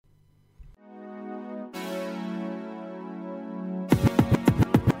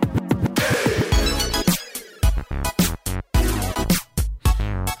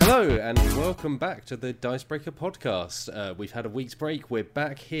Hello and welcome back to the Dicebreaker podcast. We've had a week's break. We're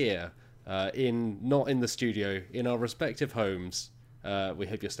back here, not in the studio, in our respective homes. We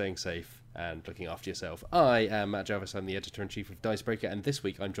hope you're staying safe and looking after yourself. I am Matt Jarvis. I'm the editor-in-chief of Dicebreaker, and this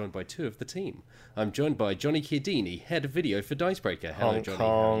week I'm joined by two of the team. I'm joined by Johnny Chiodini, head of video for Dicebreaker. Hello, Honk, Johnny.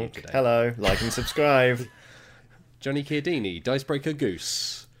 honk. How are you today? Hello, like and subscribe. Johnny Chiodini, Dicebreaker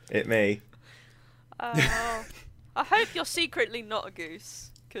Goose. It me. I hope you're secretly not a goose,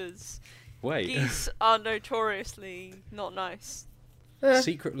 because Wait, geese are notoriously not nice.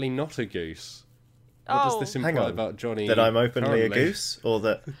 secretly not a goose. What does this Hang imply on. about Johnny? That I'm openly a currently? goose? Or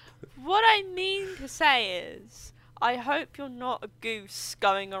that... What I mean to say is, I hope you're not a goose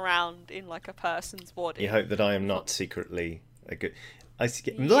going around in like a person's body. You hope that I am not secretly a goose.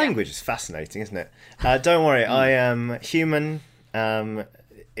 Yeah. Language is fascinating, isn't it? Don't worry, I am human.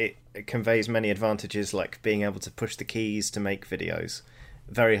 It conveys many advantages, like being able to push the keys to make videos.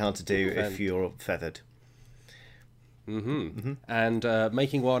 Very hard to do if you're feathered. And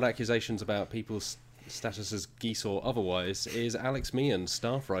making wild accusations about people's status as geese or otherwise is Alex Meehan,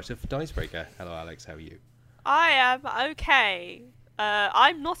 staff writer for Dicebreaker. Hello, Alex. How are you? I am okay.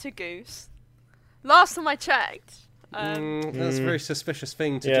 I'm not a goose. Last time I checked. That's a very suspicious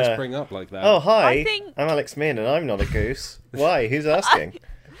thing to Yeah. just bring up like that. Oh, hi. I think- I'm Alex Meehan and I'm not a goose. Why? Who's asking?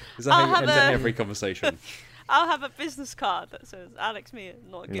 Is that I'll how you have enter a- every conversation? I'll have a business card that says Alex Meehan,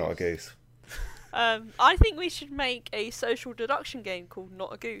 not a goose. Not a goose. I think we should make a social deduction game called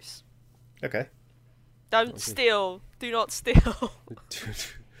Not a Goose. Okay. Don't steal. Do not steal.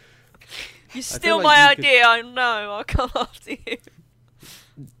 You steal like my you could- idea, I know. I'll come after you.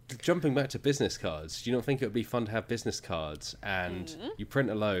 Jumping back to business cards, do you not think it would be fun to have business cards and Mm-hmm. you print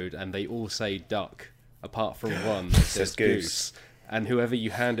a load and they all say duck, apart from one that says goose, and whoever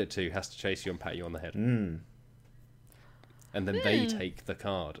you hand it to has to chase you and pat you on the head. And then they take the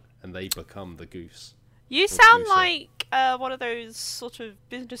card and they become the goose. You sound gooser. like one of those sort of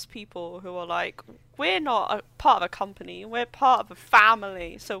business people who are like, we're not a part of a company, we're part of a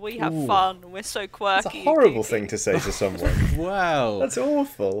family, so we have Ooh. fun, and we're so quirky. That's a horrible thing to say to someone. Wow. That's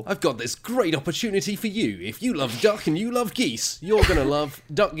awful. I've got this great opportunity for you. If you love duck and you love geese, you're going to love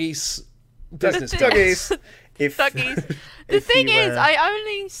duck geese business cards. Duggies. If, Duckies. The if thing you, is, I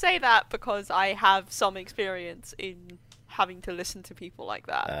only say that because I have some experience in having to listen to people like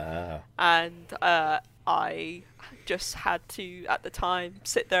that. And I just had to, at the time,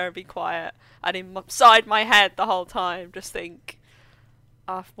 sit there and be quiet, and inside my head the whole time just think,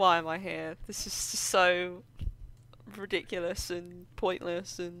 why am I here? This is just so ridiculous and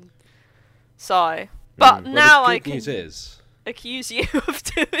pointless, and sigh. But Well, now the I good can news is accuse you of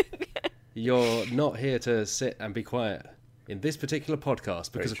doing it. you're not here to sit and be quiet in this particular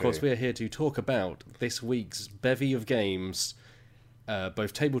podcast because, Very of course, true. we are here to talk about this week's bevy of games,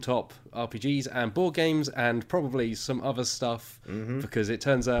 both tabletop RPGs and board games, and probably some other stuff. Because it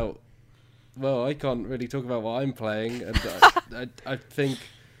turns out, well, I can't really talk about what I'm playing, and I think,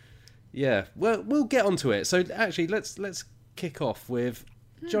 yeah, well, we'll get onto it. So actually, let's kick off with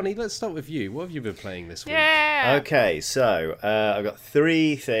Johnny. Let's start with you. What have you been playing this week? Yeah. Okay, so I've got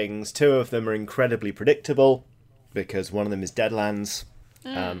three things. Two of them are incredibly predictable because one of them is Deadlands,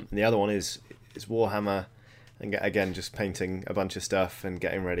 and the other one is Warhammer. And again, just painting a bunch of stuff and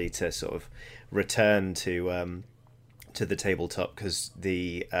getting ready to sort of return to the tabletop because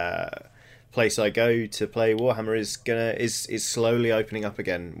the place I go to play Warhammer is slowly opening up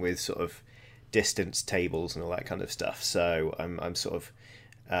again with sort of distance tables and all that kind of stuff. So I'm sort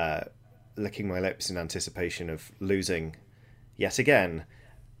of licking my lips in anticipation of losing yet again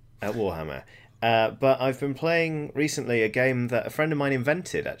at Warhammer. But I've been playing recently a game that a friend of mine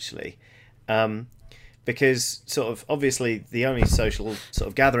invented, actually. Because sort of obviously the only social sort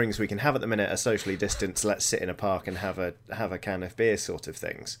of gatherings we can have at the minute are socially distanced. Let's sit in a park and have a can of beer sort of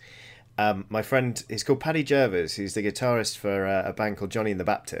things. My friend, he's called Paddy Jervis. He's the guitarist for a band called Johnny and the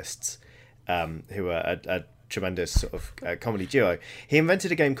Baptists, who are a tremendous sort of comedy duo. He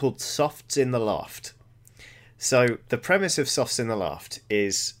invented a game called Softs in the Loft. So the premise of Softs in the Loft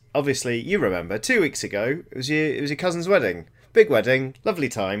is obviously you remember 2 weeks ago it was your cousin's wedding, big wedding, lovely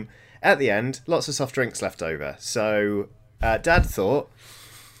time. At the end, lots of soft drinks left over. So Dad thought,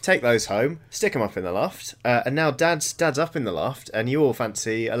 take those home, stick them up in the loft, and now Dad's up in the loft, and you all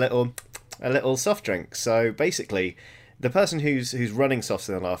fancy a little soft drink. So basically, the person who's running Softs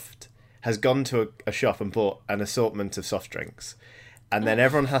in the Loft has gone to a shop and bought an assortment of soft drinks, and then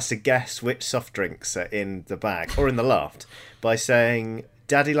everyone has to guess which soft drinks are in the bag or in the loft by saying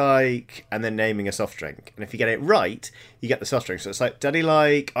Daddy like, and then naming a soft drink. And if you get it right, you get the soft drink. So it's like, Daddy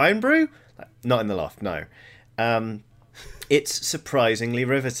like Iron Brew? Like, not in the loft, no. it's surprisingly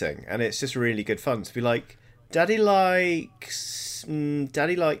riveting, and it's just really good fun to be like, Daddy likes,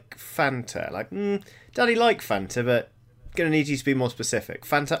 Daddy like Fanta, Daddy like Fanta, but gonna need you to be more specific.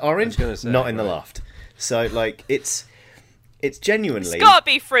 Fanta orange, not in the loft. So like it's genuinely, it's gotta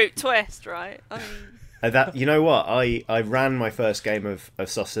be Fruit Twist, right? I mean... that, you know what, I ran my first game of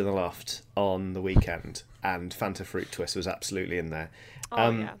Sauce in the Loft on the weekend, and Fanta Fruit Twist was absolutely in there.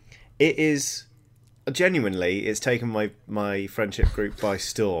 yeah. It is genuinely, it's taken my friendship group by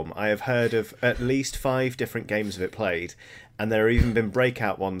storm. I have heard of at least 5 different games of it played, and there have even been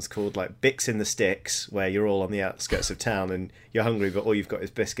breakout ones called like Bix in the Sticks, where you're all on the outskirts of town and you're hungry, but all you've got is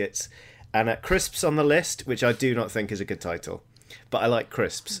biscuits. And at Crisps on the List, which I do not think is a good title, but I like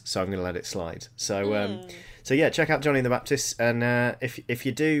Crisps, so I'm going to let it slide. So, so yeah, check out Johnny the Baptist, and if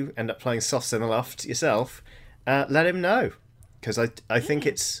you do end up playing Sauce in the Loft yourself, let him know, because I think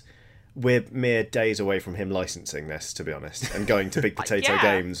we're mere days away from him licensing this, to be honest, and going to Big Potato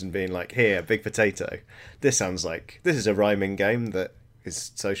Games and being like, here, Big Potato, this sounds like this is a rhyming game that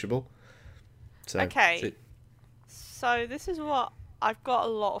is sociable. So, okay, so this is what I've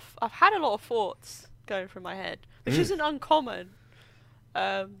had a lot of thoughts going through my head, which isn't uncommon.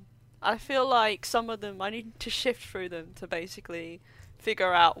 I feel like some of them I need to shift through them to basically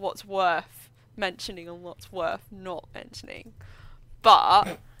figure out what's worth mentioning and what's worth not mentioning.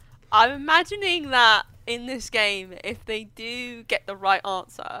 But I'm imagining that in this game, if they do get the right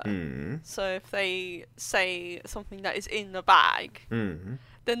answer, so if they say something that is in the bag,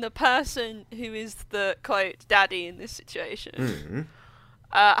 then the person who is the, quote, daddy in this situation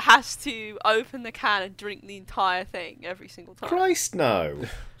has to open the can and drink the entire thing every single time. Christ, no.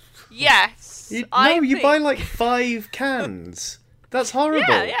 Yes. You buy like 5 cans. That's horrible.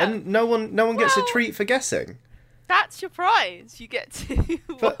 Yeah. And no one gets a treat for guessing. That's your prize. You get to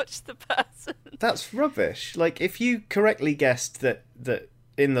watch the person. That's rubbish. Like, if you correctly guessed that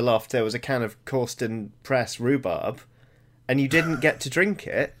in the loft there was a can of Corsten Press rhubarb, and you didn't get to drink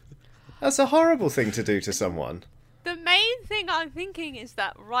it, that's a horrible thing to do to someone. The main thing I'm thinking is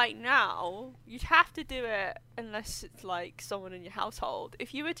that right now, you'd have to do it unless it's like someone in your household.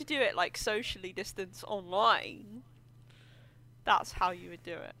 If you were to do it like socially distanced online, that's how you would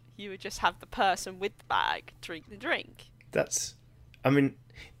do it. You would just have the person with the bag drink the drink. I mean,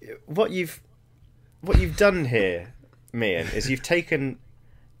 what you've done here, Mian, is you've taken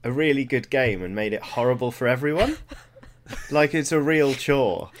a really good game and made it horrible for everyone. Like it's a real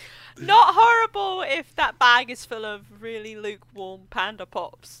chore. Not horrible if that bag is full of really lukewarm Panda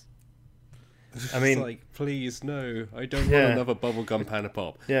Pops. I mean, it's like, please, no, I don't want another bubblegum Panda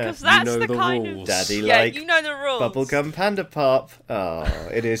Pop. Yeah, because that's you know the kind rules. Of Daddy you know the rules. Bubblegum Panda Pop. Oh,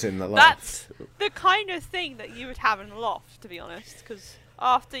 it is in the loft. That's the kind of thing that you would have in the loft, to be honest. Because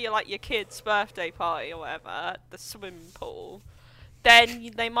after your kid's birthday party or whatever at the swimming pool,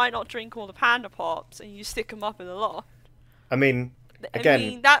 then they might not drink all the Panda Pops, and you stick them up in the loft. I mean,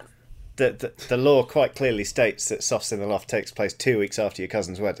 again, the law quite clearly states that Sauce in the Loft takes place 2 weeks after your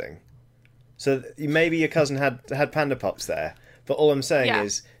cousin's wedding. So maybe your cousin had Panda Pops there, but all I'm saying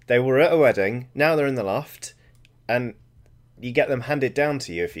is they were at a wedding, now they're in the loft, and you get them handed down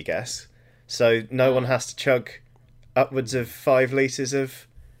to you if you guess. So no one has to chug upwards of 5 litres of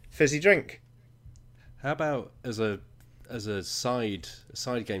fizzy drink. How about as a side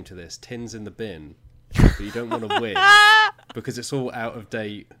game to this, tins in the bin, but you don't want to win because it's all out of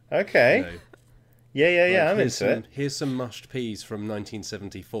date. Okay. You know. Yeah, I'm into it. Here's some mushed peas from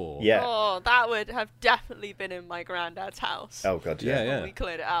 1974. Yeah. Oh, that would have definitely been in my granddad's house. Oh, God, yeah. When we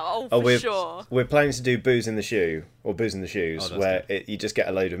cleared it out. For sure. We're planning to do Booze in the Shoe, or Booze in the Shoes, where you just get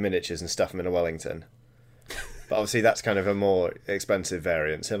a load of miniatures and stuff them in a Wellington. But obviously that's kind of a more expensive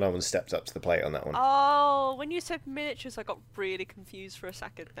variant, so no one stepped up to the plate on that one. Oh, when you said miniatures, I got really confused for a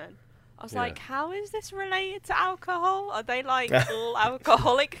second then. I was like, how is this related to alcohol? Are they like all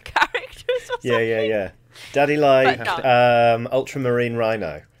alcoholic characters or something? Yeah. Daddy like Ultramarine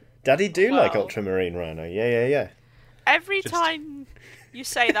Rhino. Daddy do like Ultramarine Rhino. Yeah. Every time you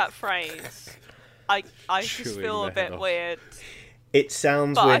say that phrase, I just feel a bit weird. It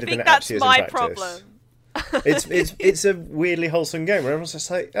sounds weirder than it actually is in practice. I think that's my problem. It's a weirdly wholesome game where everyone's just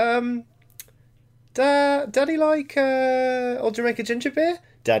like, Daddy like Old Jamaica ginger beer?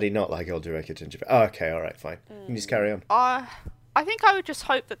 Daddy not like Old Jamaica ginger beer. Oh, okay, alright, fine. You can just carry on. I think I would just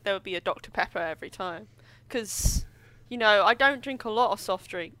hope that there would be a Dr. Pepper every time. Because, I don't drink a lot of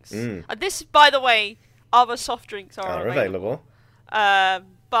soft drinks. This, by the way, other soft drinks are available. But,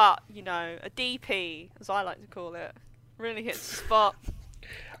 a DP, as I like to call it, really hits the spot.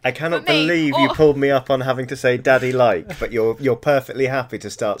 I cannot believe you pulled me up on having to say Daddy like, but you're perfectly happy to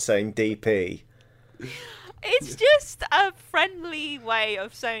start saying DP. It's just a friendly way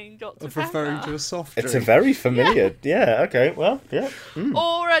of saying Dr. Of Pepper. referring to a soft drink. It's a very familiar. Yeah. Okay. Well. Yeah.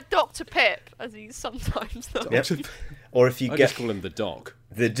 Or a Dr. Pip, as he's sometimes known. Yep. Or if you I get just call him the doc.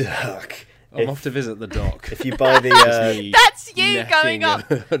 the duck. I'm off to visit the doc. If you buy the Me That's you necking going up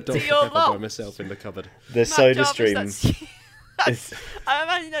a to Dr. your Pepper by loft. myself in the cupboard. the Matt Soda Jarvis, Stream. that's you. I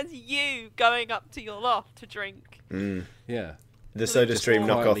imagine that's you going up to your loft to drink. Yeah. The Soda Just Stream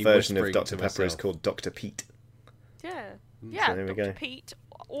knockoff quietly version of whispering Dr. to Pepper is myself. called Dr. Pete. Yeah. So Yeah, there we Dr. go. Pete.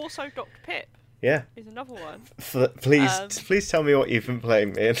 Also Dr. Pip Yeah. is another one. Please tell me what you've been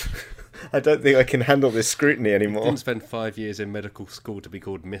playing, Ian. I don't think I can handle this scrutiny anymore. Didn't spend 5 years in medical school to be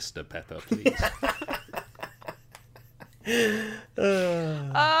called Mr. Pepper, please.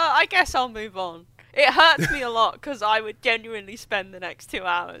 I guess I'll move on. It hurts me a lot because I would genuinely spend the next 2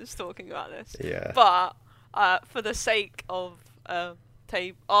 hours talking about this. Yeah. But for the sake of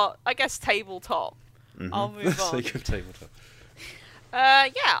I guess tabletop, I'll For the move on. sake of tabletop.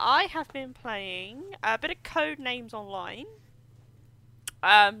 Yeah, I have been playing a bit of Codenames Online.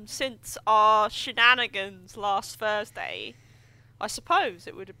 Since our shenanigans last Thursday. I suppose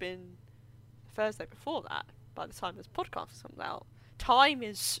it would have been Thursday before that by the time this podcast comes out. Time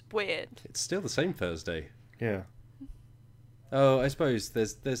is weird. It's still the same Thursday. Yeah. Oh, I suppose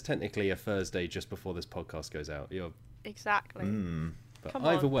there's technically a Thursday just before this podcast goes out. Exactly. But Come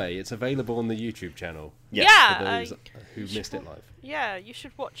either on. way, it's available on the YouTube channel Yeah. for Yeah, those who missed it live. Yeah, you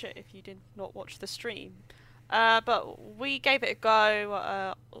should watch it if you did not watch the stream. But we gave it a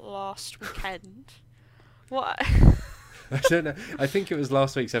go last weekend. What? I don't know. I think it was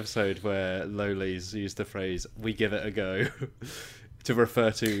last week's episode where Loli's used the phrase "we give it a go" to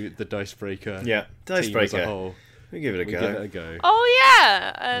refer to the Dicebreaker Yeah. team as a Dicebreaker. whole. We give it a We go. give it a go. Oh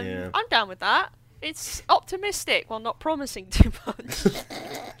yeah, Yeah. I'm down with that. It's optimistic while not promising too much.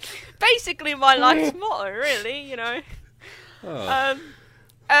 Basically, my life's motto, really. You know. Oh.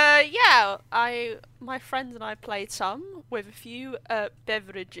 Yeah, my friends and I played some with a few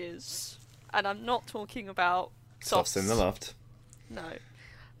beverages, and I'm not talking about Softs in the loft. No.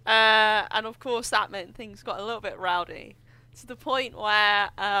 And of course that meant things got a little bit rowdy, to the point where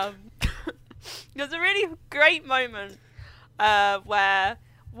there's a really great moment where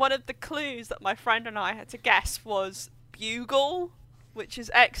one of the clues that my friend and I had to guess was bugle, which is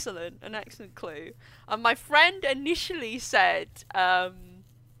an excellent clue. And my friend initially said,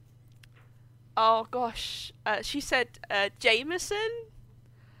 she said Jameson,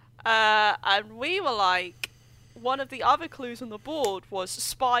 and we were like, one of the other clues on the board was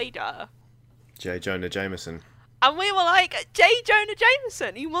spider. J. Jonah Jameson. And we were like, J. Jonah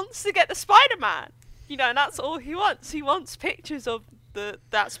Jameson, he wants to get the Spider-Man. You know, and that's all he wants. He wants pictures of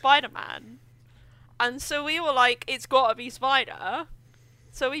that Spider-Man. And so we were like, it's gotta be Spider.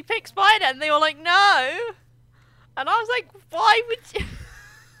 So we picked Spider, and they were like, no. And I was like, why would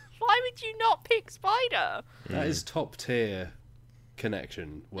you not pick Spider? That is top tier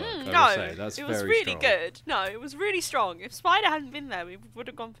connection work. I No, would say that's it was very really strong. good. No, it was really strong. If Spider hadn't been there, we would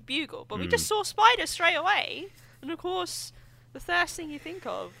have gone for Bugle. But we just saw Spider straight away. And of course, the first thing you think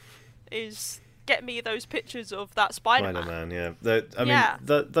of is get me those pictures of that Spider-Man. Spider-Man, yeah. I mean, Yeah.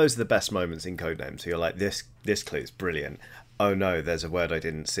 those are the best moments in Codenames. So you're like, this clue is brilliant. Oh no, there's a word I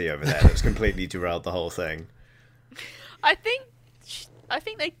didn't see over there that's completely derailed the whole thing. I think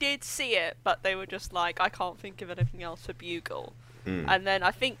they did see it, but they were just like, I can't think of anything else for Bugle. And then I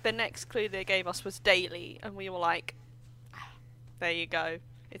think the next clue they gave us was Daily, and we were like, there you go.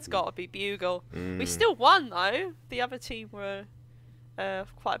 It's got to be Bugle. We still won, though. The other team were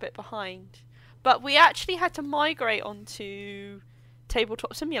quite a bit behind. But we actually had to migrate onto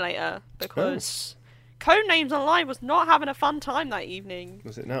Tabletop Simulator because Codenames Online was not having a fun time that evening.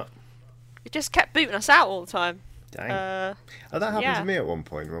 Was it not? It just kept booting us out all the time. Dang. That happened yeah. to me at one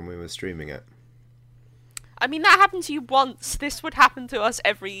point when we were streaming it. I mean, that happened to you once. This would happen to us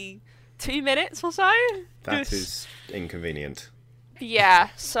every 2 minutes or so. That is inconvenient. Yeah,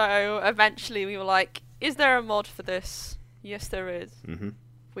 so eventually we were like, is there a mod for this? Yes, there is. Mm-hmm.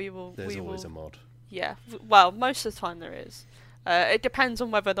 There's always a mod. Yeah, well, most of the time there is. It depends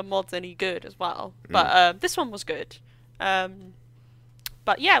on whether the mod's any good as well. But this one was good.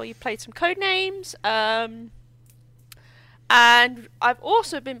 But yeah, we played some Codenames. And I've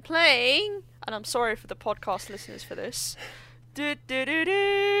also been playing, and I'm sorry for the podcast listeners for this.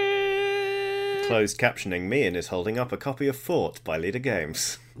 Closed captioning, Mian is holding up a copy of Fort by Leader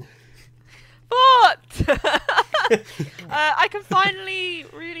Games. But I can finally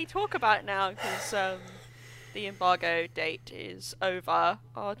really talk about it now because the embargo date is over.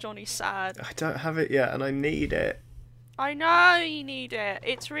 Oh, Johnny's sad. I don't have it yet and I need it. I know you need it.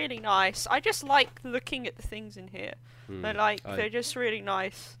 It's really nice. I just like looking at the things in here. They're just really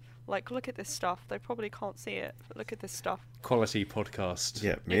nice. Like, look at this stuff. They probably can't see it, but look at this stuff. Quality podcast.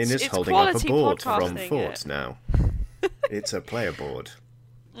 Yeah, Mian is holding up a board from Fort now. It's a player board.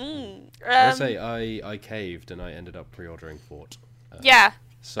 I say I caved and I ended up pre-ordering Fort. Yeah.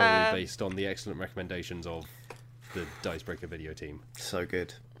 Solely based on the excellent recommendations of the Dicebreaker video team. So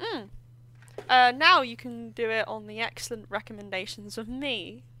good. Now you can do it on the excellent recommendations of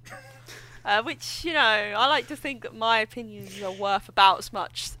me. Which, you know, I like to think that my opinions are worth about as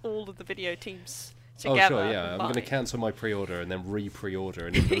much all of the video teams together. Oh, sure, yeah. I'm going to cancel my pre-order and then re-pre-order,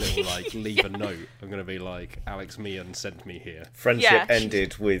 and in the little, like, leave a note, I'm going to be like, Alex Mian sent me here. Friendship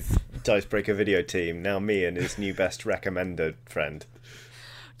ended with Dicebreaker video team. Now Mian is new best recommended friend.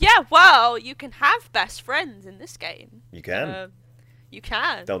 Yeah, well, you can have best friends in this game. You can. You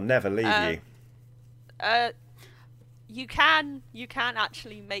can. They'll never leave you. You can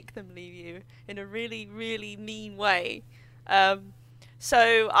actually make them leave you in a really, really mean way.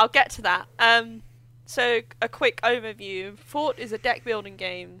 So I'll get to that. So a quick overview. Fort is a deck building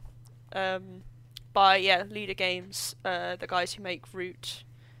game by Leader Games, the guys who make Root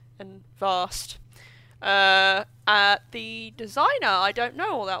and Vast. The designer I don't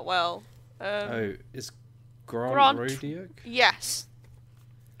know all that well. Is Grant Rodiak? Yes.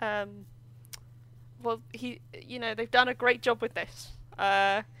 Well, they've done a great job with this.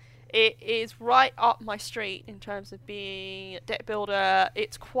 It is right up my street in terms of being a deck builder.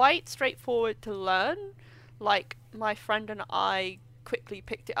 It's quite straightforward to learn. Like, my friend and I quickly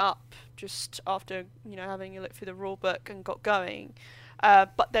picked it up just after, having a look through the rulebook and got going.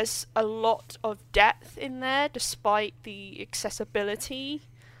 But there's a lot of depth in there, despite the accessibility.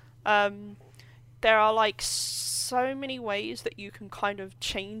 There are, like, so many ways that you can kind of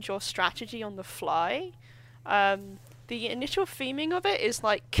change your strategy on the fly. The initial theming of it is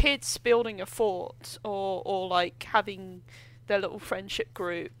like kids building a fort, or like having their little friendship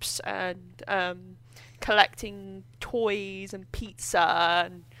groups and collecting toys and pizza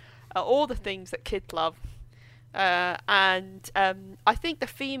and all the things that kids love. And I think the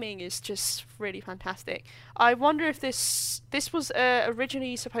theming is just really fantastic. I wonder if this was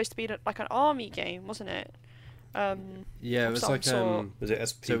originally supposed to be like an army game, wasn't it? Yeah, it was like was it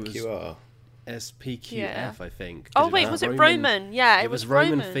SPQR? SPQF, I think. Oh wait, was it Roman? Yeah, it was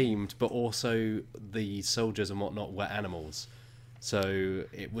Roman themed, but also the soldiers and whatnot were animals. So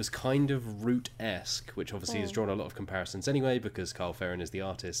it was kind of Root-esque, which obviously has drawn a lot of comparisons anyway, because Carl Ferrin is the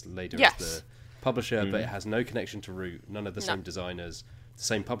artist, Later is the publisher, but it has no connection to Root. None of the same designers, the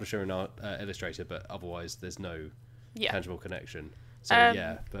same publisher and illustrator, but otherwise there's no tangible connection.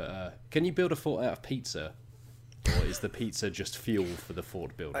 So but can you build a fort out of pizza? Or is the pizza just fuel for the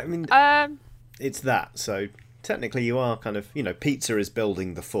fort building? I mean, it's that. So technically you are kind of, pizza is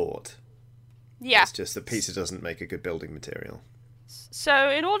building the fort. Yeah. It's just that pizza doesn't make a good building material. So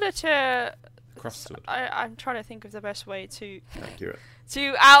in order to... Crustwood. I'm trying to think of the best way to... Accurate.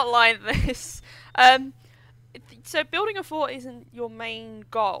 To outline this. So building a fort isn't your main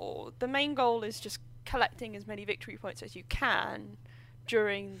goal. The main goal is just collecting as many victory points as you can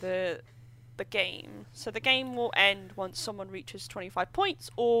during the game. So the game will end once someone reaches 25 points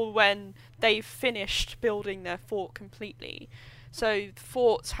or when they've finished building their fort completely. So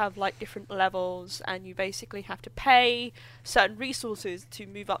forts have like different levels and you basically have to pay certain resources to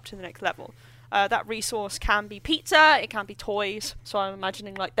move up to the next level. That resource can be pizza, it can be toys. So I'm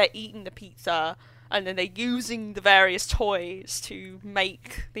imagining like they're eating the pizza and then they're using the various toys to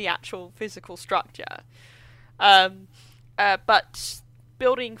make the actual physical structure. But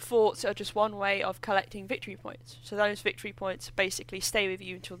building forts are just one way of collecting victory points. So those victory points basically stay with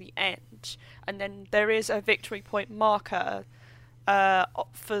you until the end. And then there is a victory point marker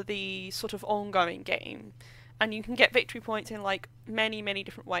for the sort of ongoing game. And you can get victory points in like many, many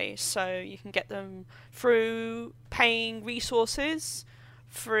different ways. So you can get them through paying resources,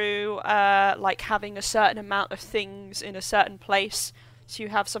 through like having a certain amount of things in a certain place. So you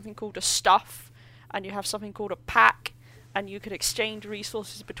have something called a stuff, and you have something called a pack, and you could exchange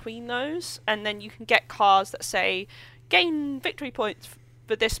resources between those, and then you can get cards that say gain victory points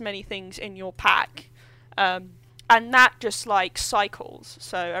for this many things in your pack, and that just like cycles.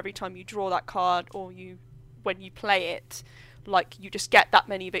 So every time you draw that card or when you play it, like you just get that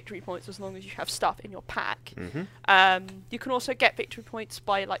many victory points as long as you have stuff in your pack. You can also get victory points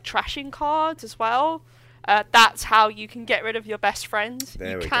by like trashing cards as well. That's how you can get rid of your best friends.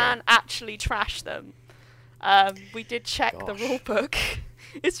 You can actually trash them. We did check the rulebook.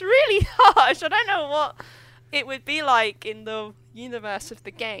 It's really harsh. I don't know what it would be like in the universe of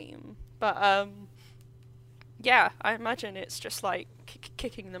the game, but Yeah, I imagine it's just like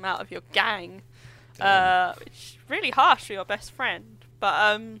kicking them out of your gang, which is really harsh for your best friend.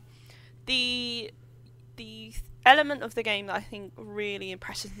 But the element of the game that I think really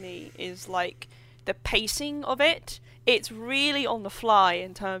impresses me is like the pacing of it. It's really on the fly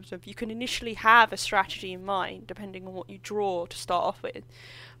in terms of you can initially have a strategy in mind depending on what you draw to start off with,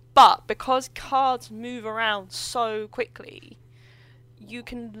 but because cards move around so quickly, you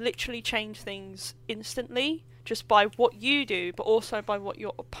can literally change things instantly just by what you do, but also by what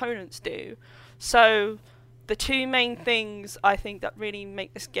your opponents do. So the two main things I think that really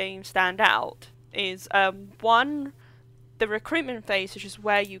make this game stand out is one, the recruitment phase, which is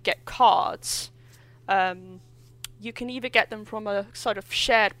where you get cards. You can either get them from a sort of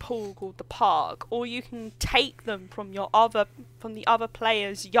shared pool called the park, or you can take them from the other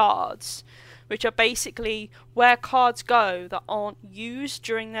players' yards, which are basically where cards go that aren't used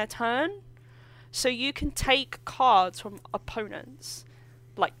during their turn. So you can take cards from opponents,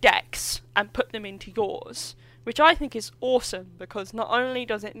 like decks, and put them into yours, which I think is awesome, because not only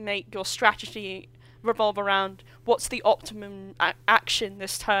does it make your strategy revolve around what's the optimum action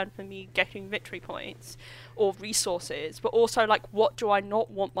this turn for me getting victory points or resources, but also like what do I not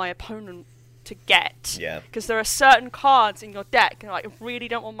want my opponent to get. Yeah. Because there are certain cards in your deck, and like, I really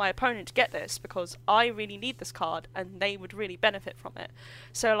don't want my opponent to get this because I really need this card and they would really benefit from it.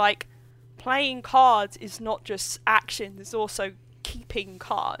 So like playing cards is not just action, there's also keeping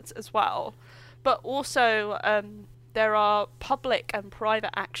cards as well. But also there are public and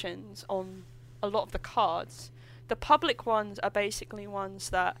private actions on a lot of the cards. The public ones are basically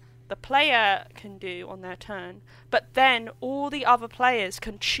ones that the player can do on their turn, but then all the other players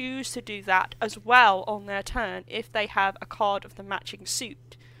can choose to do that as well on their turn if they have a card of the matching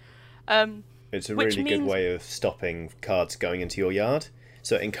suit. It's a really good way of stopping cards going into your yard.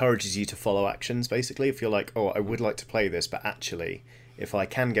 So it encourages you to follow actions, basically. If you're like, oh, I would like to play this, but actually, if I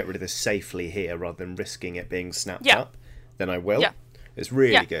can get rid of this safely here rather than risking it being snapped up, then I will. Yeah. It's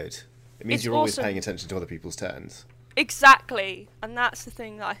really good. It means you're always paying attention to other people's turns. Exactly. And that's the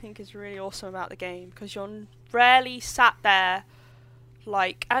thing that I think is really awesome about the game, because you're rarely sat there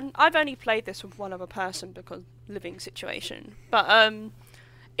like... And I've only played this with one other person because living situation. But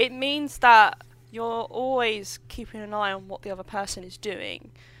it means that you're always keeping an eye on what the other person is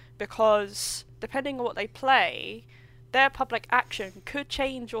doing, because depending on what they play, their public action could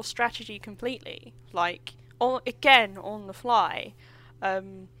change your strategy completely, like again on the fly.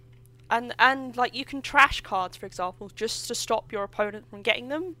 And like you can trash cards, for example, just to stop your opponent from getting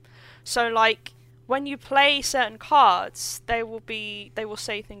them. So like when you play certain cards, they will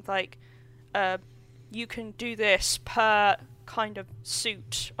say things like you can do this per kind of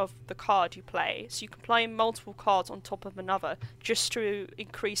suit of the card you play. So you can play multiple cards on top of another just to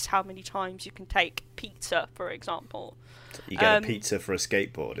increase how many times you can take pizza, for example. You get a pizza for a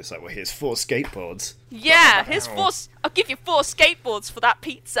skateboard. It's like, well, here's 4 skateboards. Yeah, here's 4. I'll give you 4 skateboards for that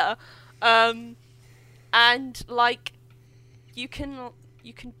pizza. And like you can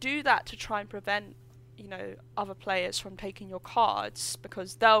do that to try and prevent, you know, other players from taking your cards,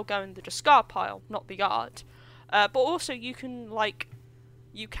 because they'll go in the discard pile, not the yard. But also you can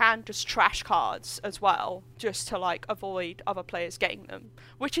just trash cards as well, just to like avoid other players getting them,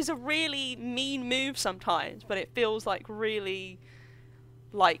 which is a really mean move sometimes, but it feels like really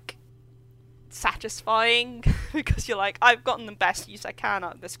like satisfying because you're like, I've gotten the best use I can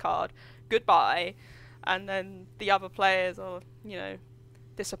out of this card, goodbye. And then the other players are, you know,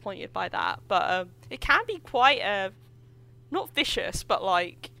 disappointed by that. But it can be quite not vicious, but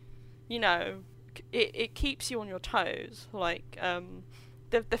like, you know, it keeps you on your toes. Like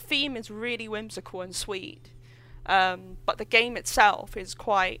the theme is really whimsical and sweet, but the game itself is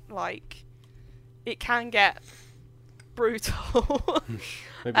quite like, it can get brutal.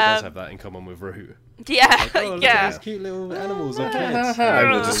 Maybe it does have that in common with Root. Yeah, like, oh, look at these cute little animals or kids. I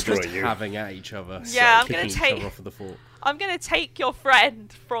will destroy just you. Having at each other. Yeah, kicking each other off of the fort. I'm gonna take your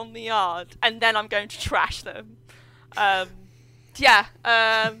friend from the yard, and then I'm going to trash them. But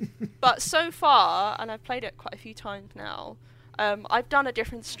so far, and I've played it quite a few times now, I've done a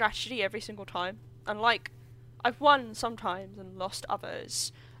different strategy every single time, and like, I've won sometimes and lost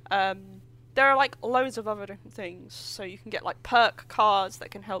others. There are like loads of other different things, so you can get like perk cards that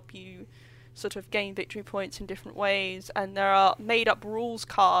can help you sort of gain victory points in different ways, and there are made up rules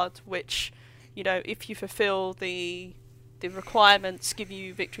cards which, you know, if you fulfill the requirements, give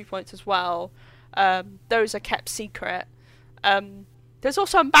you victory points as well. Those are kept secret. There's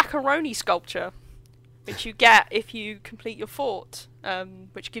also a macaroni sculpture which you get if you complete your fort,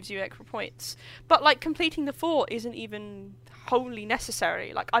 which gives you extra points. But like, completing the fort isn't even wholly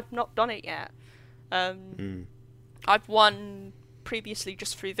necessary. Like, I've not done it yet. I've won previously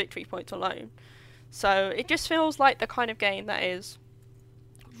just through victory points alone. So it just feels like the kind of game that is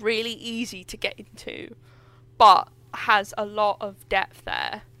really easy to get into, but has a lot of depth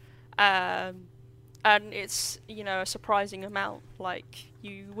there. And it's, a surprising amount. Like,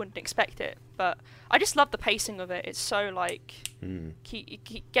 you wouldn't expect it. But I just love the pacing of it. It's so,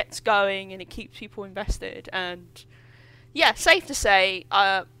 it gets going and it keeps people invested. And, yeah, safe to say,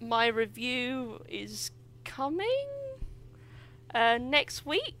 my review is coming next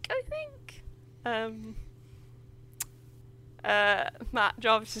week, I think. Matt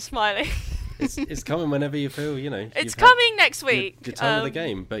Jarvis is smiling. It's coming whenever you feel, It's coming next week. Your time of the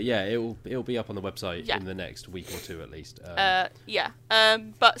game, but yeah, it'll be up on the website in the next week or two at least. But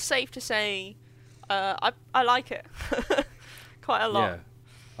safe to say, I like it quite a lot. Yeah,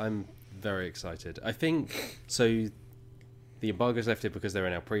 I'm very excited. I think so. The embargo's lifted because they're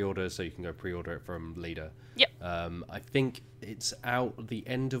in our pre-order, so you can go pre-order it from Leader. Yep. I think it's out the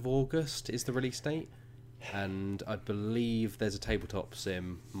end of August is the release date. And I believe there's a tabletop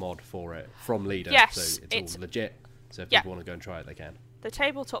sim mod for it from Leader. Yes, so it's all legit. So if people want to go and try it, they can. The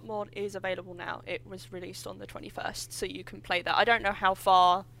tabletop mod is available now. It was released on the 21st, so you can play that. I don't know how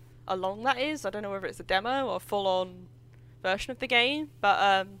far along that is. I don't know whether it's a demo or a full-on version of the game.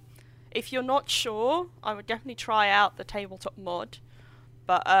 But if you're not sure, I would definitely try out the tabletop mod.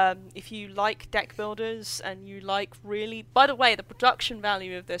 But if you like deck builders and you like really... By the way, the production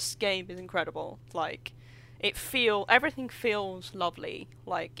value of this game is incredible. Like... everything feels lovely.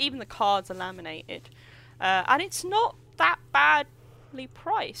 Like, even the cards are laminated. And it's not that badly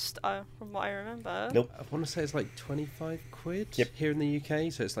priced, from what I remember. Nope. I want to say it's like 25 quid here in the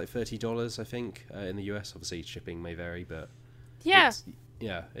UK, so it's like $30, I think. In the US, obviously, shipping may vary, but... Yeah.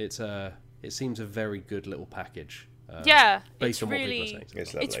 It seems a very good little package. Based on what people are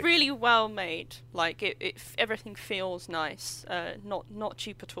saying. It's really well made. Like, everything feels nice. Not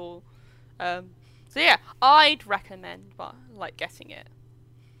cheap at all. So yeah, I'd recommend getting it.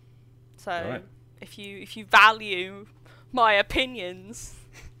 So right. if you value my opinions,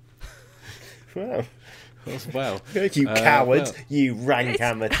 Wow. Wow. You cowards, you rank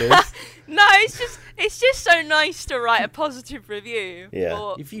amateurs. No, it's just so nice to write a positive review.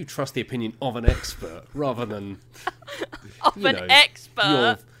 Yeah. If you trust the opinion of an expert rather than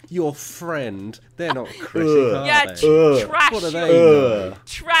expert. Your friend, they're not critics, are yeah, they? trash What are they?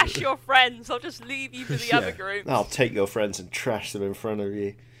 trash your friends. I'll just leave you for the other group. I'll take your friends and trash them in front of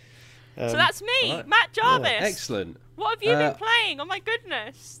you. So that's me, right. Matt Jarvis. Yeah, excellent. What have you been playing? Oh my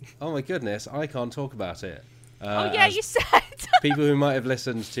goodness. Oh my goodness, I can't talk about it. You said. People who might have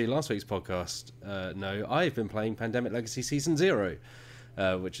listened to last week's podcast know I've been playing Pandemic Legacy Season 0.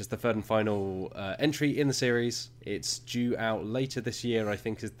 Which is the third and final entry in the series. It's due out later this year, I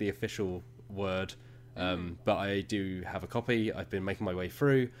think is the official word. But I do have a copy. I've been making my way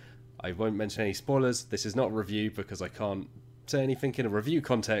through. I won't mention any spoilers. This is not a review because I can't say anything in a review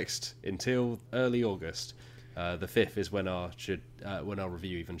context until early August. The 5th is when our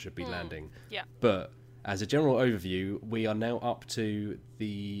review even should be landing. Yeah. But as a general overview, we are now up to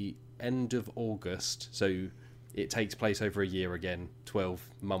the end of August. So it takes place over a year again, 12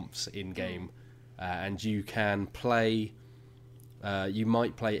 months in game, and you can play. You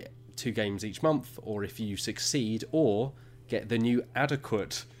might play 2 games each month, or if you succeed, or get the new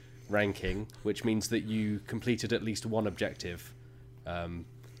adequate ranking, which means that you completed at least one objective.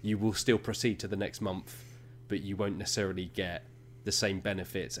 You will still proceed to the next month, but you won't necessarily get the same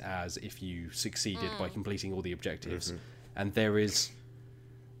benefits as if you succeeded by completing all the objectives. And there is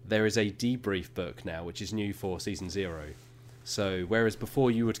a debrief book now, which is new for Season 0. So, whereas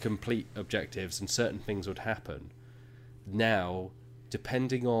before you would complete objectives and certain things would happen, now,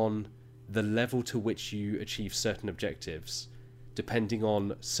 depending on the level to which you achieve certain objectives, depending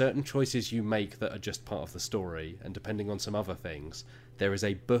on certain choices you make that are just part of the story, and depending on some other things, there is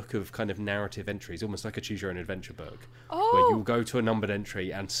a book of kind of narrative entries, almost like a Choose Your Own Adventure book, where you'll go to a numbered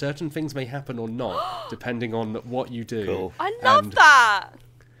entry, and certain things may happen or not, depending on what you do. Cool. I love that!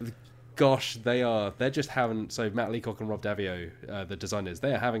 Gosh, they're just having... So Matt Leacock and Rob Davio, the designers,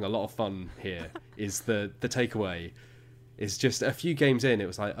 they are having a lot of fun here, is the takeaway. It's just a few games in, it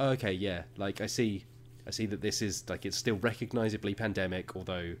was like, oh, okay, yeah, like I see that this is, like, it's still recognisably pandemic,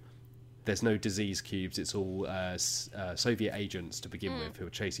 although there's no disease cubes, it's all Soviet agents to begin with who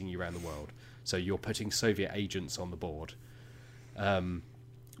are chasing you around the world. So you're putting Soviet agents on the board.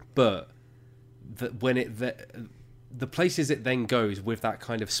 But the places it then goes with that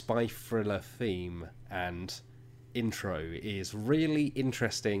kind of spy thriller theme and intro is really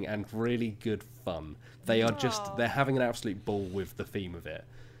interesting and really good fun. They're having an absolute ball with the theme of it.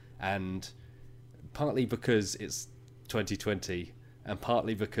 And partly because it's 2020 and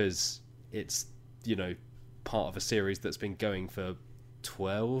partly because it's, you know, part of a series that's been going for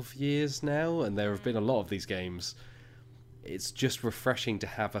 12 years now, and there have been a lot of these games. It's just refreshing to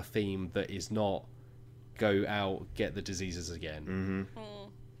have a theme that is not go out, get the diseases again.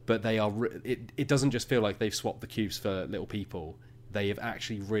 But they are it doesn't just feel like they've swapped the cubes for little people. They have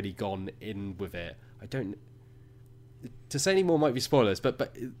actually really gone in with it. I don't, to say any more might be spoilers,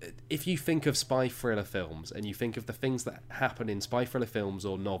 but if you think of spy thriller films and you think of the things that happen in spy thriller films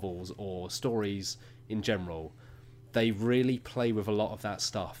or novels or stories in general, they really play with a lot of that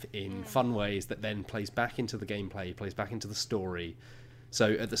stuff in fun ways that then plays back into the gameplay, plays back into the story.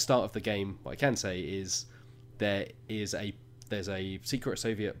 So at the start of the game, what I can say is there's a secret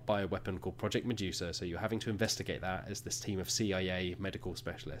Soviet bioweapon called Project Medusa, so you're having to investigate that as this team of CIA medical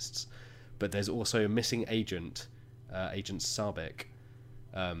specialists. But there's also a missing agent, Agent Sabik,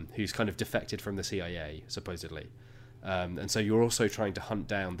 who's kind of defected from the CIA, supposedly. And so you're also trying to hunt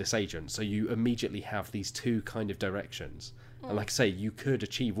down this agent. So you immediately have these two kind of directions. And like I say, you could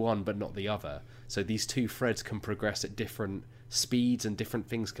achieve one but not the other. So these two threads can progress at different speeds and different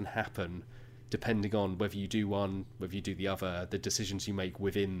things can happen depending on whether you do one, whether you do the other, the decisions you make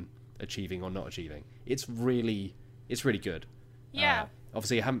within achieving or not achieving. It's really good. Yeah.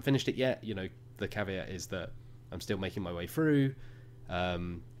 Obviously, I haven't finished it yet. You know, the caveat is that I'm still making my way through,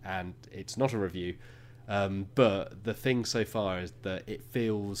 and it's not a review. But the thing so far is that it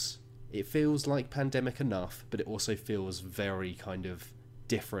feels like Pandemic enough, but it also feels very kind of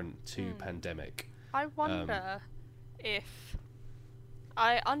different to Pandemic. I wonder if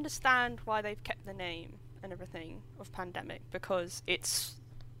I understand why they've kept the name and everything of Pandemic, because it's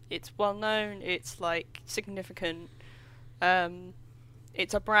well known, it's like significant,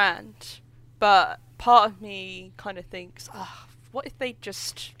 it's a brand, but part of me kind of thinks, what if they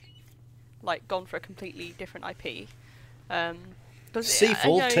just like gone for a completely different IP?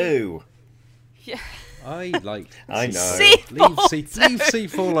 Seafall 2. Yeah. I know. Seafall Leave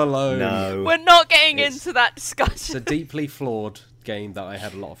Seafall alone. No. We're not getting into that discussion. It's a deeply flawed game that I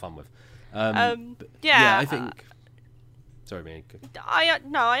had a lot of fun with. Yeah, I think. Sorry, Mia.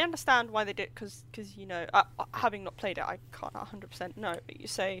 I understand why they did, because you know, having not played it, I can't 100% know. But you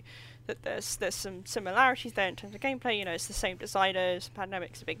say that there's some similarities there in terms of gameplay. You know, it's the same designers.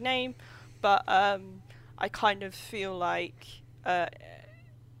 Pandemic's a big name, but I kind of feel like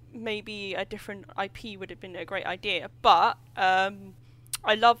maybe a different IP would have been a great idea. But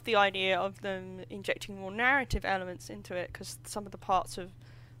I love the idea of them injecting more narrative elements into it, because some of the parts of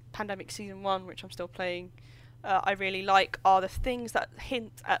Pandemic Season 1, which I'm still playing, I really like, are the things that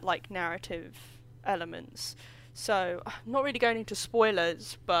hint at like narrative elements. So I'm not really going into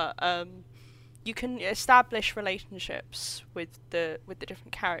spoilers, but you can establish relationships with the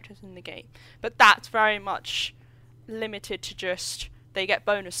different characters in the game. But that's very much limited to just they get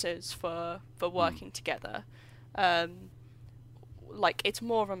bonuses for working together. Like, it's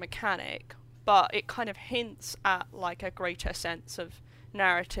more of a mechanic, but it kind of hints at like a greater sense of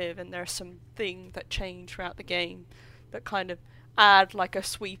narrative, and there's some things that change throughout the game that kind of add like a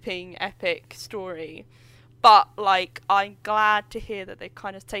sweeping epic story. But like, I'm glad to hear that they've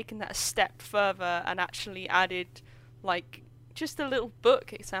kind of taken that a step further and actually added like just a little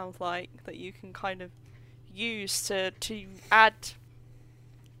book, it sounds like, that you can kind of use to add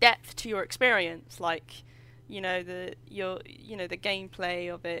depth to your experience. Like, you know, the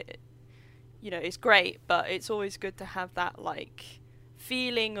gameplay of it, you know, is great, but it's always good to have that like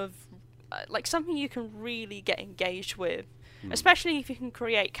feeling of like something you can really get engaged with, especially if you can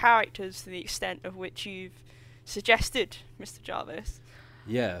create characters to the extent of which you've suggested, Mr. Jarvis.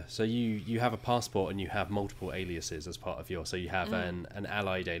 Yeah, so you have a passport and you have multiple aliases as part of your, so you have an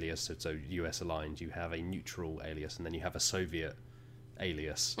allied alias, so US aligned, you have a neutral alias, and then you have a Soviet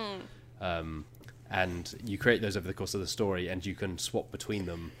alias. And you create those over the course of the story, and you can swap between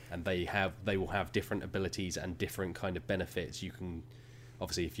them, and they will have different abilities and different kind of benefits. You can,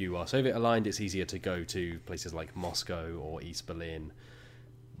 obviously, if you are Soviet aligned, it's easier to go to places like Moscow or East Berlin,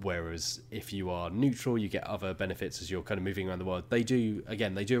 whereas if you are neutral, you get other benefits as you're kind of moving around the world. They do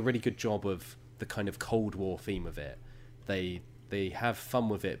a really good job of the kind of Cold War theme of it. They have fun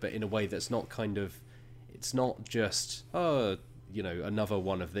with it, but in a way that's not kind of, it's not just, another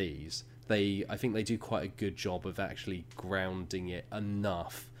one of these. I think they do quite a good job of actually grounding it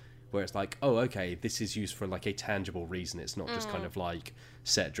enough where it's like, oh, okay, this is used for like a tangible reason. It's not just kind of like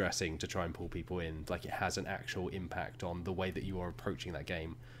set dressing to try and pull people in. Like, it has an actual impact on the way that you are approaching that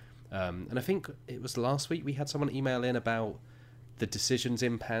game. And I think it was last week we had someone email in about the decisions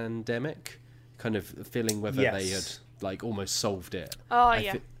in Pandemic, kind of feeling whether they had like almost solved it.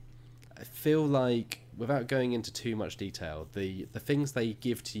 I feel like, without going into too much detail, the things they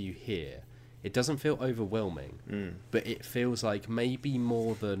give to you here, it doesn't feel overwhelming, but it feels like maybe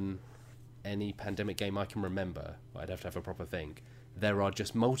more than any Pandemic game I can remember. I'd have to have a proper think. There are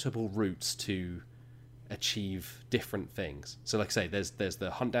just multiple routes to achieve different things. So like I say, there's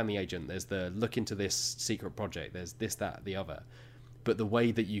the hunt down the agent, there's the look into this secret project, there's this, that, the other. But the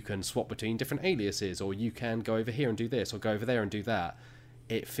way that you can swap between different aliases, or you can go over here and do this, or go over there and do that,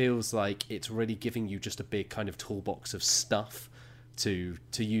 it feels like it's really giving you just a big kind of toolbox of stuff to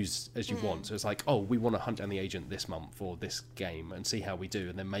use as you want. So it's like, oh, we want to hunt down the agent this month or this game and see how we do,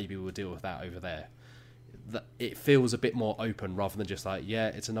 and then maybe we'll deal with that over there. It feels a bit more open rather than just like, yeah,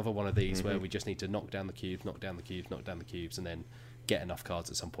 it's another one of these where we just need to knock down the cubes, knock down the cubes, knock down the cubes, and then get enough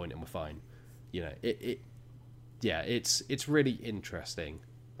cards at some point and we're fine. You know, it's really interesting.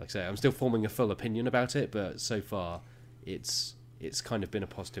 Like I say, I'm still forming a full opinion about it, but so far it's kind of been a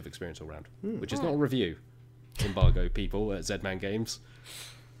positive experience all round, which is not a review. Embargo people at Z-Man Games.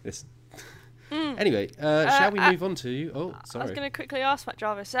 Anyway, shall we move on to... Oh, sorry. I was going to quickly ask Matt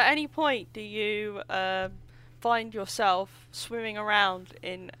Jarvis, at any point do you find yourself swimming around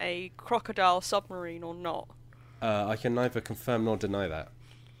in a crocodile submarine or not? I can neither confirm nor deny that.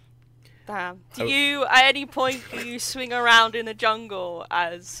 Damn. At any point, do you swing around in the jungle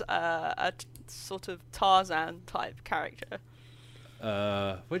as a sort of Tarzan type character?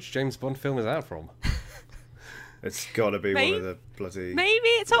 Which James Bond film is that from? It's got to be one of the bloody... Maybe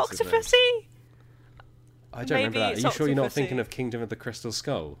it's Octopussy? I don't remember that. Are you sure you're not thinking of Kingdom of the Crystal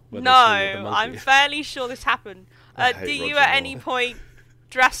Skull? No, I'm fairly sure this happened. Do you at any point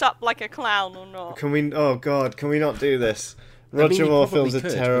dress up like a clown or not? Can we... Oh, God, can we not do this? Roger Moore films are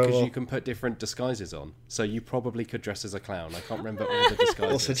terrible. Because you can put different disguises on. So you probably could dress as a clown. I can't remember all the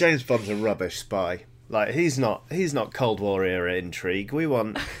disguises. Also, James Bond's a rubbish spy. Like, he's not Cold War era intrigue. We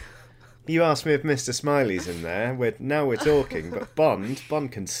want... You asked me if Mr. Smiley's in there. Now we're talking. But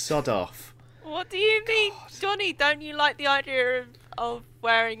Bond can sod off. What do you mean? Johnny, don't you like the idea of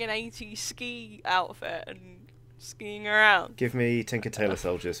wearing an 80s ski outfit and skiing around? Give me Tinker Tailor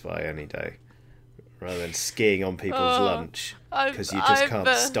Soldier Spy any day. Rather than skiing on people's lunch. Because you just can't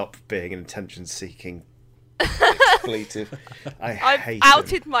stop being an attention-seeking expletive. I've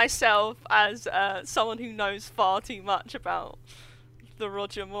outed myself as someone who knows far too much about the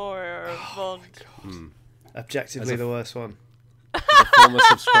Roger Moore era of Bond. Objectively the worst one. As a former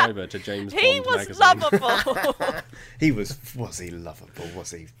subscriber to James Bond magazine. He was lovable. Was he lovable?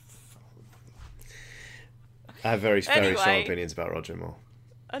 Was he? I have very strong opinions about Roger Moore.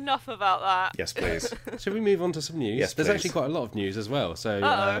 Enough about that. Yes, please. Should we move on to some news? Yes, There's please. actually quite a lot of news as well, so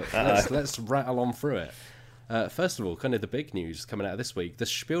let's rattle on through it. First of all, kind of the big news coming out of this week, the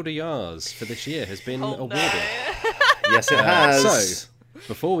Spiel des Jahres for this year has been awarded. No. Yes, it has. So,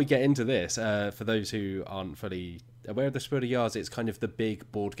 before we get into this, for those who aren't fully aware of the Spiel des Jahres, it's kind of the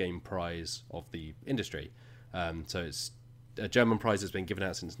big board game prize of the industry. So it's a German prize that's been given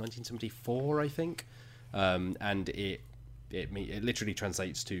out since 1974, I think, and it literally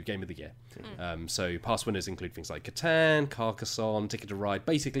translates to Game of the Year. So past winners include things like Catan, Carcassonne, Ticket to Ride,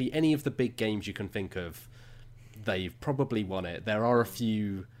 basically any of the big games you can think of, they've probably won it. There are a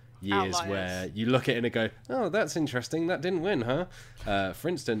few years Outliers. where you look at it and go, oh, that's interesting, that didn't win, huh? For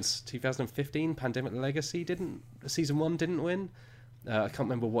instance, 2015, Pandemic Legacy Season 1 didn't win. I can't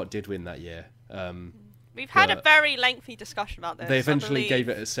remember what did win that year. We've had a very lengthy discussion about this. They eventually gave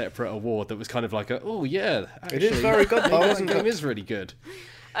it a separate award that was kind of like, oh yeah, actually, It is very good, though, that isn't game it? is really good.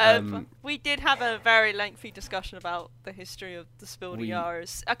 We did have a very lengthy discussion about the history of the Spiel des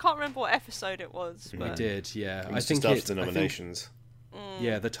Jahres. I can't remember what episode it was. We But did, yeah. I think just after the nominations.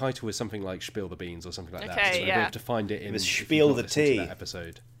 Yeah, the title is something like Spiel the Beans or something like that. Okay, So yeah. we have to find it in. It was if you've Spiel not the listened to Tea. that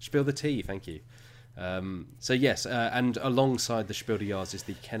episode. Spiel the Tea, thank you. So yes, and alongside the Spiel des Jahres is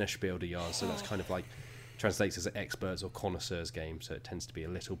the Kenner Spiel des Jahres. So that's kind of like translates as an experts or connoisseurs game. So it tends to be a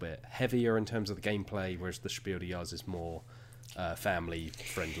little bit heavier in terms of the gameplay, whereas the Spiel des Jahres is more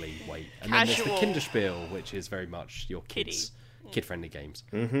family-friendly weight. And then there's the Casual. Kinderspiel, which is very much your kids, kid-friendly games.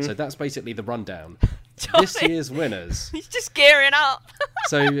 Mm-hmm. So that's basically the rundown. Johnny, This year's winners. he's just gearing up.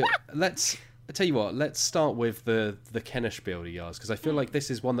 So I tell you what, let's start with the Kenner Spiel des Jahres, because I feel like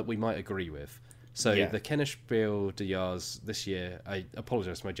this is one that we might agree with. So Yeah. the Kenner Spiel des Jahres this year, I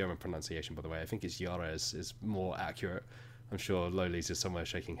apologise for my German pronunciation, by the way. I think it's Jahres is more accurate. I'm sure Loli's is somewhere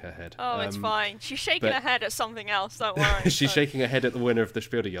shaking her head. Oh, it's fine. She's shaking but- her head at something else. Don't worry. She's shaking her head at the winner of the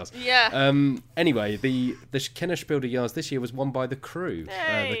Spiel des Jahres. Yeah. Anyway, the Kenner Spiel des Jahres this year was won by The Crew,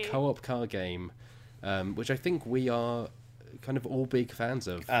 Hey. the co-op car game, which I think we are kind of all big fans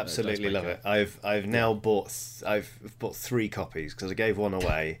of. Absolutely love it. I've now bought 3 copies because I gave one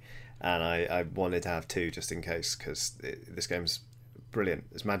away, and I wanted to have 2 just in case, because this game's brilliant.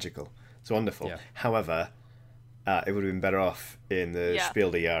 It's magical. It's wonderful. Yeah. However, it would have been better off in the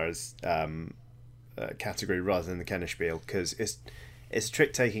Spiel des Jahres category rather than the Kennerspiel, because it's a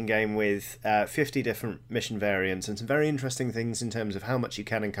trick-taking game with 50 different mission variants and some very interesting things in terms of how much you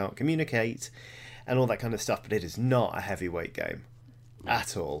can and can't communicate and all that kind of stuff, but it is not a heavyweight game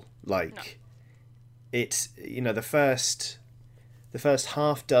at all. It's, the first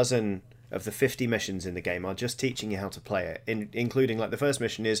half dozen of the 50 missions in the game are just teaching you how to play it, including, the first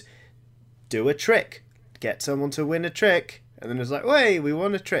mission is do a trick, get someone to win a trick, and then it's like, hey, we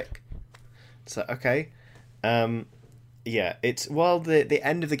won a trick. So, okay. It's, while the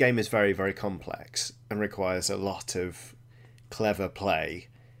end of the game is very, very complex and requires a lot of clever play,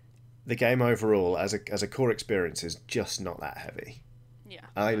 the game overall, as a core experience, is just not that heavy. Yeah.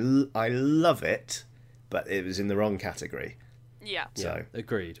 I love it, but it was in the wrong category. Yeah. So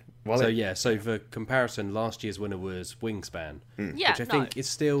agreed. Well, so for comparison, last year's winner was Wingspan, Yeah, which I think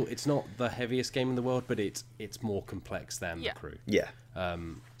it's not the heaviest game in the world, but it's more complex than The Crew. Yeah.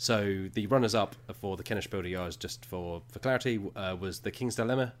 So the runners-up for the Kennerspiel des Jahres, just for clarity, was the King's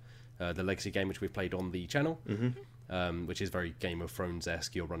Dilemma, the legacy game which we played on the channel, which is very Game of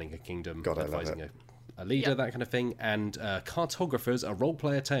Thrones-esque. You're running a kingdom, advising a leader, that kind of thing. And Cartographers, a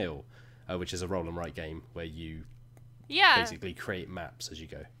role-player tale, which is a roll-and-write game where you basically create maps as you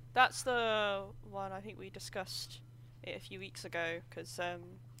go. That's the one I think we discussed it a few weeks ago, because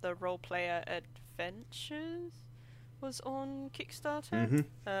the Role Player Adventures was on Kickstarter.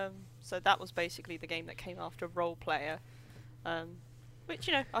 So that was basically the game that came after Role Player, which,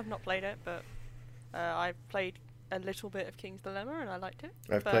 I've not played it, but I played a little bit of King's Dilemma and I liked it.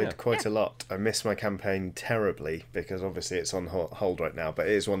 I've played quite a lot. I missed my campaign terribly because obviously it's on hold right now, but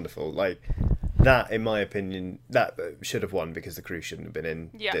it is wonderful. That, in my opinion, that should have won because The Crew shouldn't have been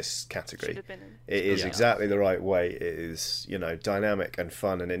in this category. Should have been in. It is exactly the right way. It is, dynamic and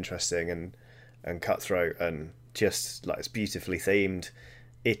fun and interesting and cutthroat and just it's beautifully themed.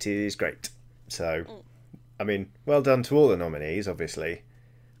 It is great. So, I mean, well done to all the nominees, obviously,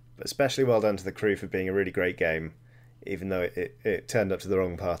 but especially well done to The Crew for being a really great game, even though it turned up to the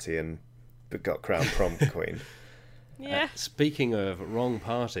wrong party and got crowned prom queen. Yeah. Speaking of wrong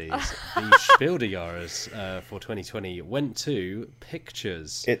parties, the Spiel des Jahres for 2020 went to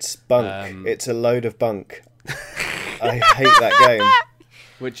Pictures. It's bunk. It's a load of bunk. I hate that game.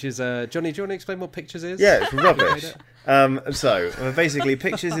 Which is, Johnny, do you want to explain what Pictures is? Yeah, it's rubbish. So, basically,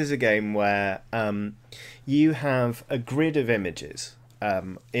 Pictures is a game where you have a grid of images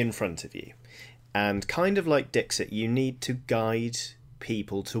in front of you. And kind of like Dixit, you need to guide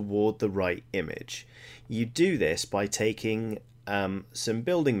people toward the right image. You do this by taking some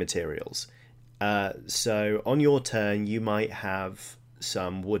building materials. So on your turn, you might have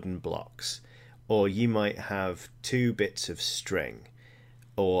some wooden blocks, or you might have 2 bits of string,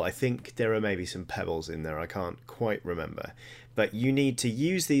 or I think there are maybe some pebbles in there. I can't quite remember. But you need to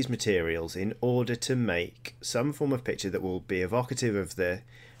use these materials in order to make some form of picture that will be evocative of the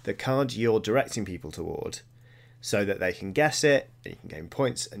card you're directing people toward, so that they can guess it, you can gain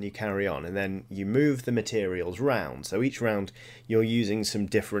points, and you carry on. And then you move the materials round. So each round you're using some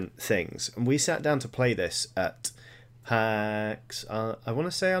different things. And we sat down to play this at PAX, I want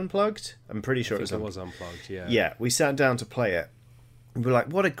to say Unplugged? I'm pretty sure it was Unplugged, yeah. Yeah, we sat down to play it. We were like,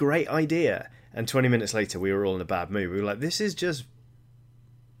 what a great idea. And 20 minutes later, we were all in a bad mood. We were like, this is just...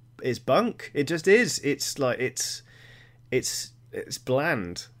 It's bunk. It just is. It's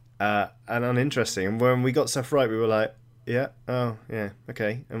bland. And uninteresting. And when we got stuff right, we were like, yeah, oh, yeah,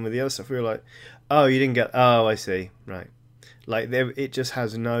 okay. And with the other stuff, we were like, oh, you didn't get... Oh, I see. Right. It just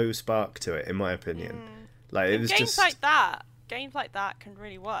has no spark to it, in my opinion. It was games like that can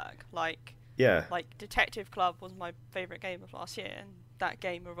really work. Like Detective Club was my favourite game of last year, and that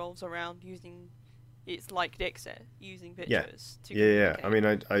game revolves around using... It's like Dixit, using pictures to communicate. I mean,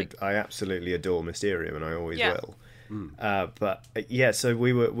 I absolutely adore Mysterium, and I always will. So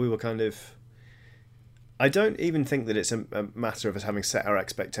we were kind of... I don't even think that it's a matter of us having set our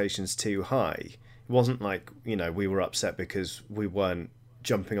expectations too high. It wasn't like, we were upset because we weren't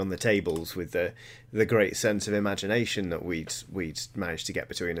jumping on the tables with the great sense of imagination that we'd managed to get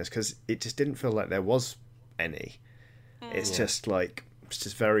between us, because it just didn't feel like there was any. It's just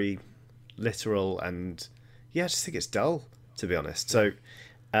very literal, and I just think it's dull, to be honest. So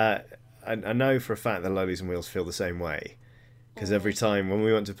I know for a fact that Lollies and Wheels feel the same way, because every time when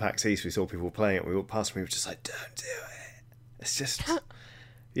we went to PAX East, we saw people playing it. We walked past and we were just like, "Don't do it." It's just,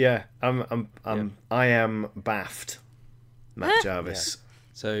 I am baffed. Matt Jarvis.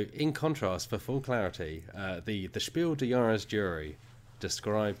 So, in contrast, for full clarity, the Spiel des Jahres jury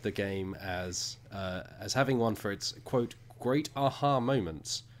described the game as having one for its, quote, great aha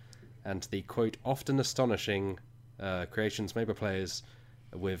moments, and the, quote, often astonishing creations made by players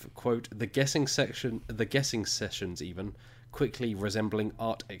with, quote, the guessing sessions even, quickly resembling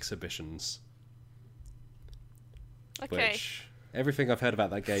art exhibitions. Okay. Which, everything I've heard about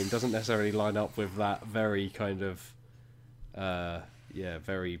that game doesn't necessarily line up with that very kind of,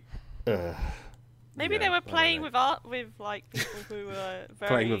 very... Maybe they were playing with art with like people who were very...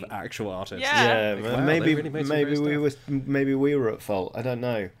 playing with actual artists. Yeah. Yeah, Like, wow, maybe they really made some great stuff. maybe we were at fault. I don't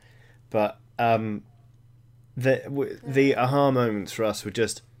know, but the aha moments for us were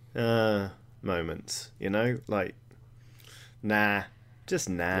just moments, you know, like just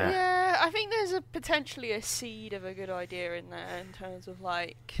nah. Yeah, I think there's potentially a seed of a good idea in there in terms of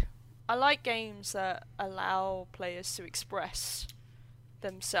like, I like games that allow players to express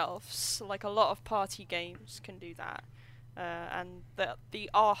themselves. Like a lot of party games can do that, and the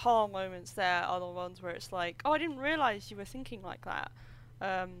aha moments there are the ones where it's like, oh, I didn't realise you were thinking like that,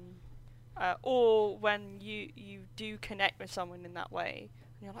 or when you do connect with someone in that way,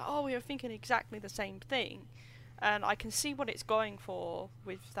 and you're like, oh, we were thinking exactly the same thing. And I can see what it's going for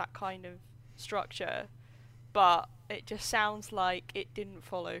with that kind of structure, but it just sounds like it didn't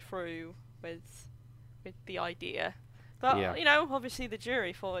follow through with the idea. But, you know, obviously the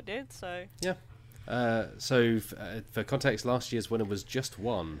jury thought it did, so... Yeah. For context, last year's winner was Just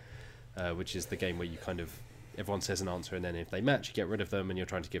One, which is the game where you kind of... Everyone says an answer, and then if they match, you get rid of them, and you're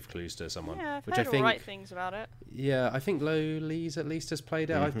trying to give clues to someone. Yeah, I've which heard I think, all right things about it. Yeah, I think Lowleys at least has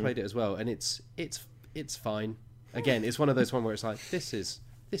played it. Mm-hmm. I've played it as well, and it's fine. Again, it's one of those ones where it's like, this is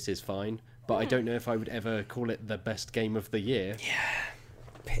fine, but I don't know if I would ever call it the best game of the year. Yeah.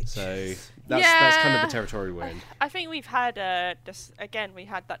 So that's kind of the territory we're in. I think we've had we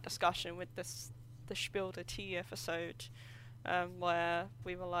had that discussion with the Spiel der Tea episode, where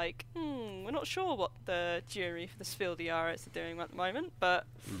we were like, we're not sure what the jury for the Spiel des Jahres are doing at the moment, but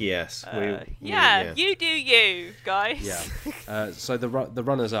Yes. you do you, guys. Yeah. So the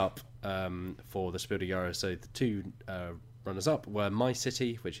runners up for the Spiel des Jahres, so the two runners up were My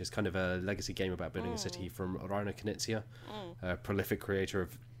City, which is kind of a legacy game about building a city from Rainer Knizia, a prolific creator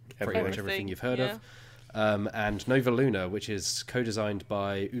of pretty much everything you've heard of. And Nova Luna, which is co-designed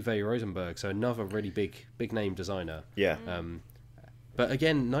by Uwe Rosenberg, so another really big name designer. Yeah. But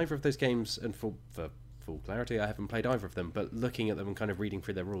again, neither of those games, and for full clarity, I haven't played either of them, but looking at them and kind of reading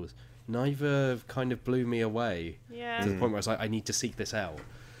through their rules, neither kind of blew me away to the point where I was like, I need to seek this out.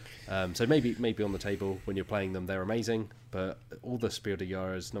 So maybe on the table when you're playing them, they're amazing, but all the Spiel des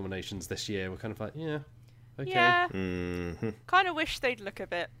Jahres nominations this year were kind of like, okay. Yeah. Mm-hmm. Kind of wish they'd look a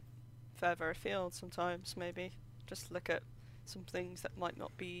bit further afield sometimes, maybe. Just look at some things that might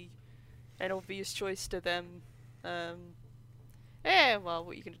not be an obvious choice to them. Well,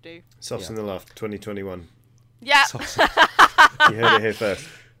 what are you going to do? Softs in the Loft 2021. Yeah. You heard it here first.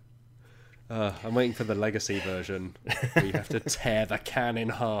 I'm waiting for the legacy version where you have to tear the can in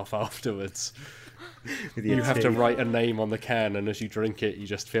half afterwards. You have to write a name on the can, and as you drink it, you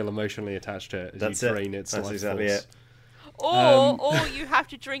just feel emotionally attached to it as you drain its life exactly force. it. Or you have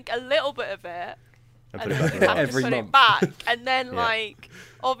to drink a little bit of it, And and put it then back you in. have Every to put month. it back, and then Yeah.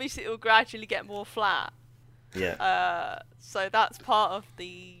 obviously it will gradually get more flat. Yeah. So that's part of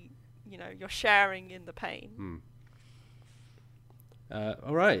the, you're sharing in the pain.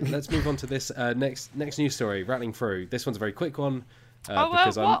 All right, let's move on to this next news story. Rattling through. This one's a very quick one.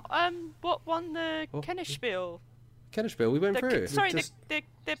 Because what won the Kennerspiel? Kennerspiel, we went through.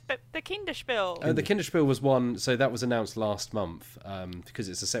 The Kinderspiel. The Kinderspiel was won, so that was announced last month because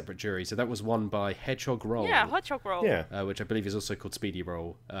it's a separate jury. So that was won by Hedgehog Roll. Yeah, Hedgehog Roll. Yeah. Which I believe is also called Speedy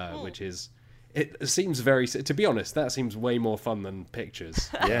Roll, which is... It seems very... To be honest, that seems way more fun than pictures.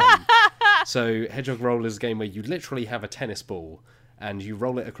 Yeah. So Hedgehog Roll is a game where you literally have a tennis ball and you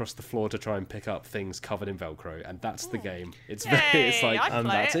roll it across the floor to try and pick up things covered in Velcro, and that's the game. It's it's like, I'd play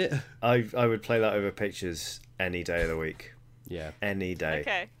that's it. I would play that over pictures any day of the week. Yeah. Any day.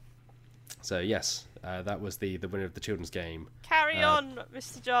 Okay. So yes, that was the winner of the children's game. Carry on,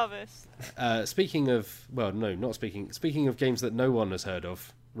 Mr. Jarvis. Speaking of games that no one has heard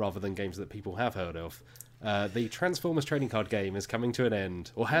of, rather than games that people have heard of, the Transformers trading card game is coming to an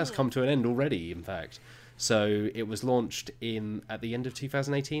end, or has come to an end already, in fact. So it was launched at the end of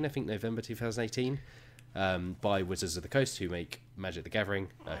 2018, I think November 2018, by Wizards of the Coast, who make Magic the Gathering,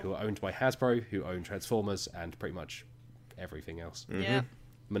 who are owned by Hasbro, who own Transformers and pretty much everything else. Yeah.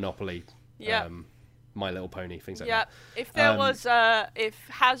 Monopoly. Yeah. My Little Pony, things like Yeah, that. if there was, if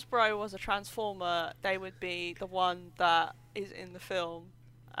Hasbro was a Transformer, they would be the one that is in the film,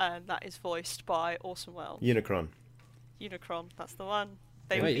 and that is voiced by Orson Welles. Unicron. Unicron, that's the one.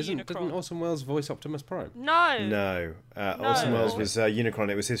 They Wait, would be Unicron. didn't Orson Welles voice Optimus Prime? No. No. Orson Welles was Unicron.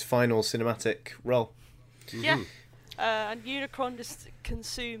 It was his final cinematic role. Yeah. And Unicron just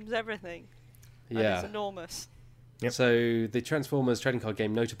consumes everything. And Yeah. it's enormous. Yep. So the Transformers trading card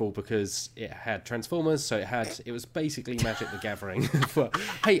game, notable because it had Transformers, so it was basically Magic the Gathering.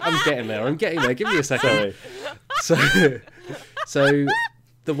 Hey, I'm getting there. Give me a second. Sorry. So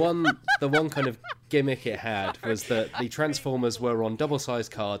the one kind of gimmick it had was that the Transformers were on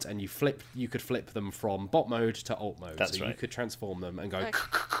double-sized cards, and you could flip them from bot mode to alt mode. That's so right. you could transform them and go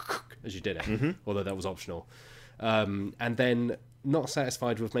as you did it, Mm-hmm. although that was optional. And then, not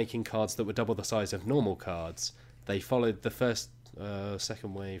satisfied with making cards that were double the size of normal cards, they followed the first,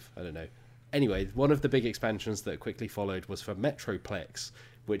 second wave, I don't know. Anyway, one of the big expansions that quickly followed was for Metroplex,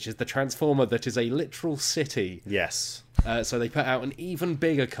 which is the Transformer that is a literal city. Yes. So they put out an even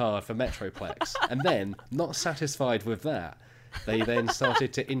bigger card for Metroplex. And then, not satisfied with that, they then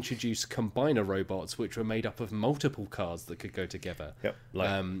started to introduce combiner robots, which were made up of multiple cards that could go together. Yep.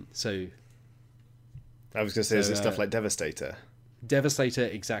 So I was going to say, is it stuff like Devastator? Devastator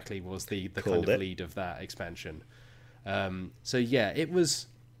exactly was the kind of it. lead of that expansion. So yeah, it was.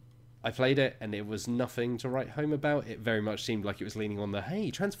 I played it and it was nothing to write home about. It very much seemed like it was leaning on the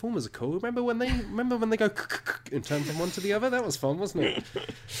hey, Transformers are cool. Remember when they go and turn from one to the other? That was fun, wasn't it?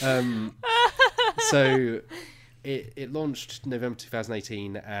 So it launched November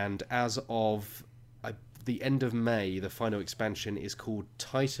 2018, and as of the end of May, the final expansion is called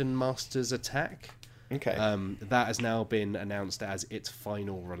Titan Masters Attack. Okay. That has now been announced as its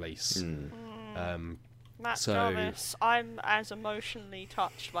final release. Matt So- Jarvis, I'm as emotionally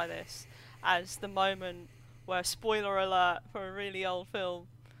touched by this as the moment where, spoiler alert for a really old film,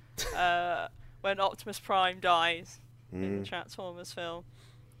 when Optimus Prime dies in the Transformers film.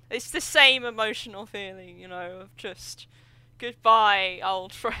 It's the same emotional feeling, you know, of just goodbye,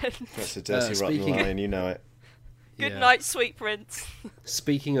 old friend. That's a dirty, rotten speaking- line, you know it. Good Yeah. night, sweet prince.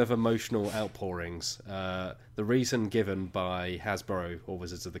 Speaking of emotional outpourings, the reason given by Hasbro or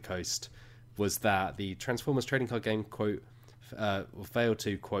Wizards of the Coast was that the Transformers trading card game, quote, failed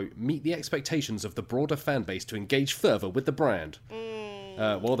to, quote, meet the expectations of the broader fan base to engage further with the brand.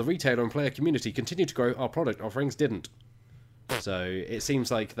 While the retailer and player community continued to grow, our product offerings didn't. So it seems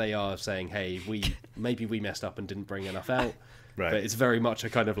like they are saying, hey, maybe we messed up and didn't bring enough out. Right. But it's very much a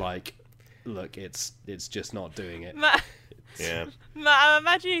kind of like, look, it's just not doing it. Matt, Yeah. Matt,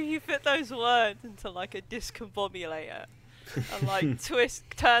 imagine if you fit those words into like a discombobulator and like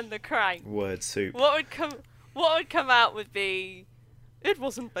turn the crank. Word soup. What would come out would be, it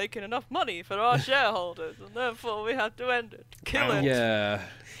wasn't making enough money for our shareholders, and therefore we had to end it. Kill it. Yeah,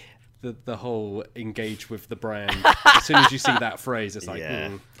 the whole engage with the brand. As soon as you see that phrase, it's like,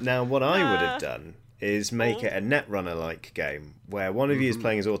 Yeah. Now, what I would have done is make Oh. it a Netrunner-like game where one of you is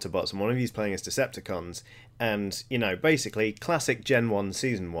playing as Autobots and one of you is playing as Decepticons, and basically classic Gen 1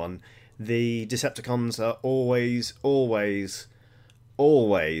 Season 1. The Decepticons are always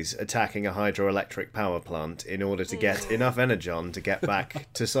attacking a hydroelectric power plant in order to get enough energon to get back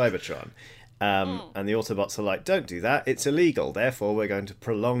to Cybertron. And the Autobots are like, don't do that, it's illegal, therefore we're going to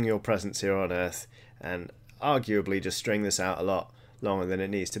prolong your presence here on Earth and arguably just string this out a lot longer than it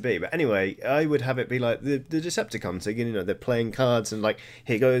needs to be. But anyway, I would have it be like the Decepticons, they're playing cards and like,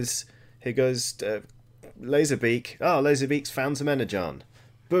 here goes Laserbeak. Oh, Laserbeak's found some energon.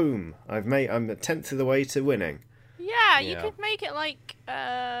 Boom! I'm a tenth of the way to winning. Yeah, you Yeah. could make it like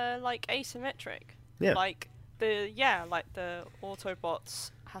asymmetric. Yeah. Like the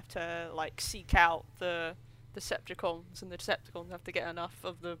Autobots have to like seek out the Decepticons, and the Decepticons have to get enough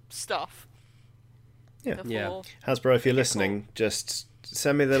of the stuff. Yeah. before- Yeah. Hasbro, if you're listening, just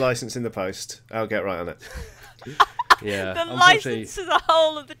send me the license in the post. I'll get right on it. yeah. The Unfortunately, license to the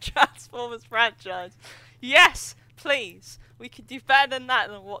whole of the Transformers franchise. Yes, please. We could do better than that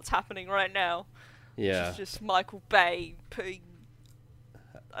than what's happening right now. yeah. It's just Michael Bay putting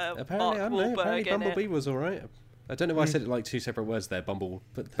Apparently, Mark I don't know. Wahlberg Apparently, in Bumblebee it. was all right. I don't know why I said it like two separent words there. But Bumblebee.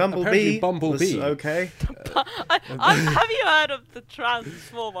 apparently Bumblebee. was okay. Have you heard of the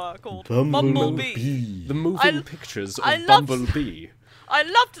Transformer called Bumblebee? The moving I- pictures I of loved- Bumblebee. I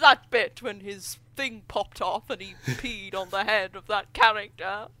loved that bit when his thing popped off and he peed on the head of that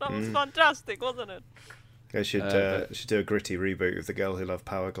character. That was fantastic, wasn't it? I should but- should do a gritty reboot of The Girl Who Loved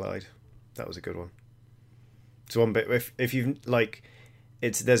Power Glide. That was a good one. It's one bit if you've like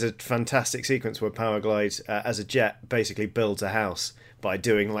there's a fantastic sequence where Powerglide, as a jet, basically builds a house by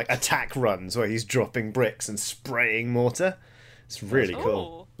doing like attack runs where he's dropping bricks and spraying mortar. It's really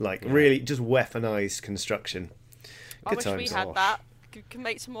cool. Like really just weaponized construction. I wish we had that. Can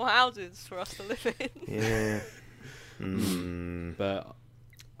make some more houses for us to live in. Yeah. But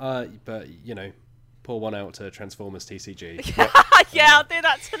you know, pour one out to Transformers TCG. Yeah, I'll do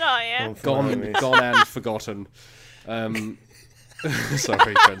that tonight. Yeah. Gone and forgotten.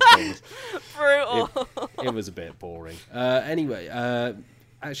 Sorry, Transformers. Brutal. It was a bit boring. Anyway,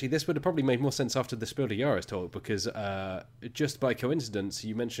 actually, this would have probably made more sense after the Spiel des Jahres talk, because just by coincidence,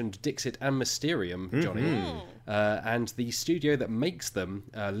 you mentioned Dixit and Mysterium, Johnny. And the studio that makes them,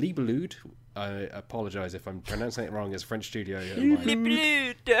 Libellude, I apologise if I'm pronouncing it wrong, as a French studio.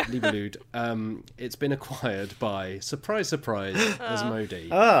 Libellude. It's been acquired by, surprise, Asmodee.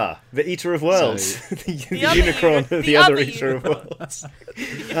 The Eater of Worlds. So, the Unicron of the other Eater of Worlds.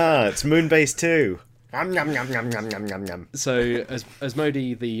 It's Moonbase 2. Yum, yum, yum, yum, yum, yum, yum, yum. So,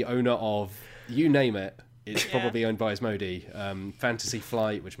 Asmodee, the owner of, you name it, it's probably owned by Asmodee. Fantasy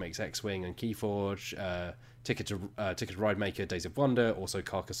Flight, which makes X-Wing and Keyforge, Ticket to Ride maker, Days of Wonder, also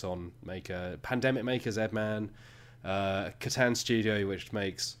Carcassonne maker, Pandemic maker, Zedman, Catan Studio, which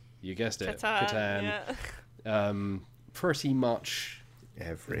makes, you guessed it, Catan. Yeah. Pretty much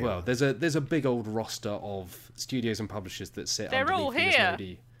everyone. Well, there's a big old roster of studios and publishers that sit underneath the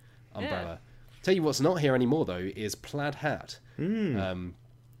Asmodee umbrella. Yeah. Tell you what's not here anymore, though, is Plaid Hat.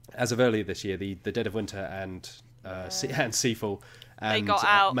 As of earlier this year, the Dead of Winter and Seafall, and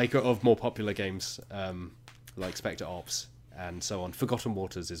maker of more popular games like Spectre Ops and so on. Forgotten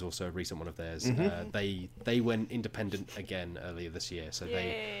Waters is also a recent one of theirs. They went independent again earlier this year, so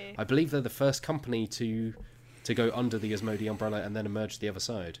I believe they're the first company to go under the Asmodee umbrella and then emerge the other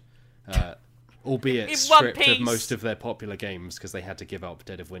side. Albeit stripped of most of their popular games, because they had to give up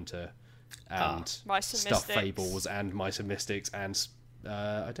Dead of Winter and Stuff Fables and Mice and Mystics, and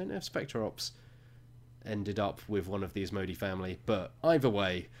I don't know if Spectre Ops ended up with one of the Asmodee family, but either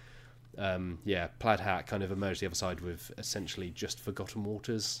way, Plaid Hat kind of emerged the other side with essentially just Forgotten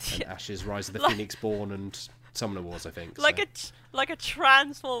Waters and Ashes, Rise of the Phoenix Born, and Summoner Wars, I think. Like a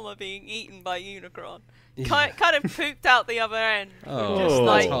Transformer being eaten by Unicron. Kind of pooped out the other end. Oh,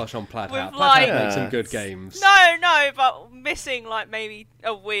 that's harsh on Plaid Hat. Plaid Hat makes some good games. No, but missing like maybe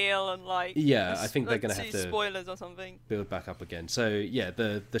a wheel and like I think they're going to have to spoilers or something. Build back up again. So yeah,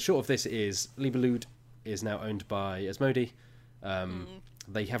 the short of this is Libellude is now owned by Asmodee.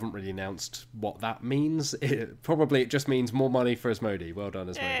 They haven't really announced what that means. It just means more money for Asmodee. Well done,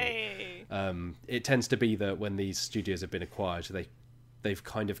 Asmodee. Hey. It tends to be that when these studios have been acquired, they've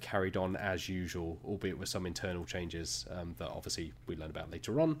kind of carried on as usual, albeit with some internal changes that obviously we learn about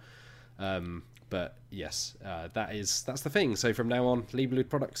later on. But yes, that's the thing. So from now on, Libellude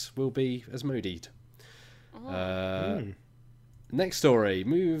products will be Asmodee. Next story,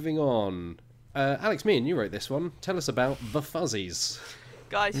 moving on. Alex, me and you wrote this one. Tell us about the Fuzzies.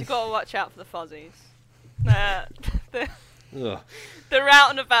 Guys, you've got to watch out for the Fuzzies. They're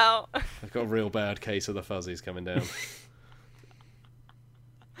out and about. I've got a real bad case of the Fuzzies coming down.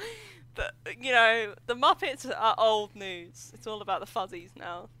 The Muppets are old news. It's all about the Fuzzies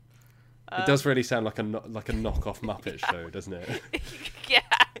now. It does really sound like a knockoff Muppet show, doesn't it?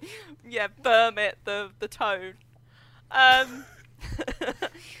 Yeah, Kermit the Toad. The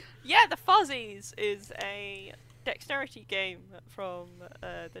Fuzzies is a dexterity game from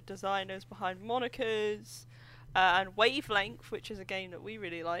the designers behind Monikers and Wavelength, which is a game that we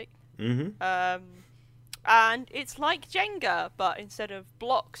really like. And it's like Jenga, but instead of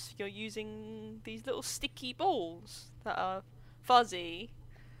blocks, you're using these little sticky balls that are fuzzy,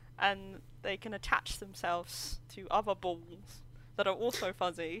 and they can attach themselves to other balls that are also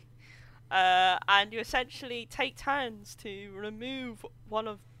fuzzy. And you essentially take turns to remove one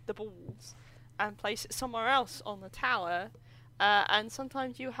of the balls and place it somewhere else on the tower. And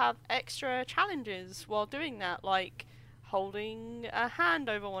sometimes you have extra challenges while doing that, like holding a hand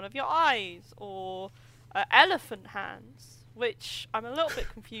over one of your eyes, or elephant hands, which I'm a little bit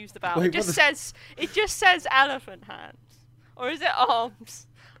confused about. Wait, it just says elephant hands, or is it arms?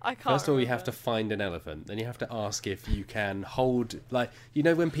 I can't. First of all, you have to find an elephant, then you have to ask if you can hold, like,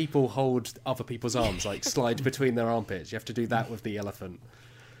 when people hold other people's arms, like slide between their armpits, you have to do that with the elephant.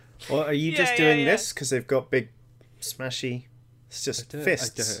 Well, are you just doing this because they've got big, smashy, it's just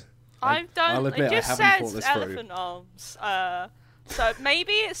fists? I'll admit, it just says elephant arms. So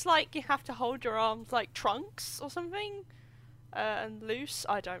maybe it's like you have to hold your arms like trunks or something, and loose.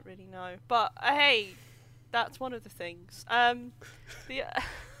 I don't really know, but hey, that's one of the things.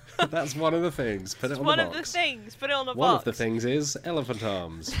 That's one of the things. Put it on One the of the box. things. Put it on the One box. of the things is elephant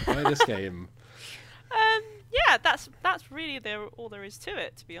arms. Buy this game. Yeah, that's really all there is to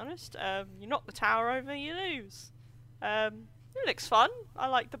it. To be honest, you knock the tower over, you lose. It looks fun. I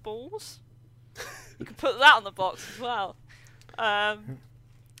like the balls. You can put that on the box as well.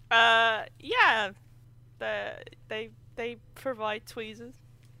 Yeah, they provide tweezers.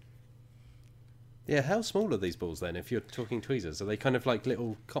 Yeah, how small are these balls then? If you're talking tweezers, are they kind of like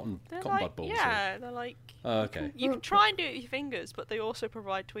little cotton bud balls? Yeah, they're like. Oh, okay. You can try and do it with your fingers, but they also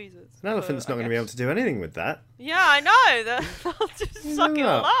provide tweezers. An elephant's not going to be able to do anything with that. Yeah, I know. They'll just suck it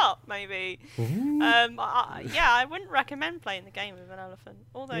all up, maybe. I wouldn't recommend playing the game with an elephant.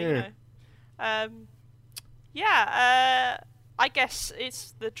 Although, you know. I guess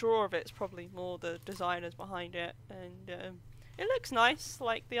it's the draw of it's probably more the designers behind it. And it looks nice.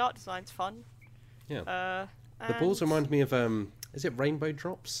 Like, the art design's fun. Yeah. The balls remind me of, is it Rainbow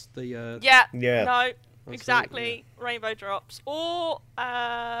Drops? Yeah. Yeah. No. Exactly, Rainbow Drops, or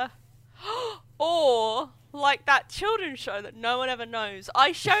like that children's show that no one ever knows.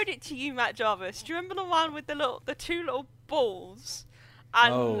 I showed it to you, Matt Jarvis. Do you remember the one with the two little balls?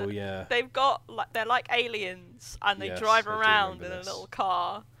 And they've got they're like aliens, and they drive around in a little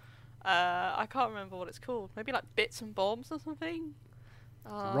car. I can't remember what it's called. Maybe like Bits and Bombs or something.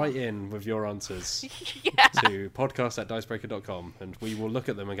 Write in with your answers to podcast@dicebreaker.com, and we will look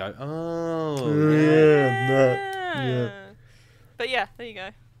at them and go, But yeah, there you go.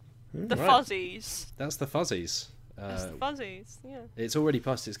 The Fuzzies. That's the Fuzzies. That's the Fuzzies, yeah. It's already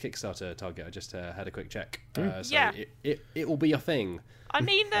passed its Kickstarter target. I just had a quick check. So it will be a thing. I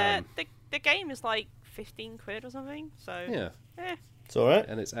mean, the game is like £15 or something, so... Yeah. It's alright.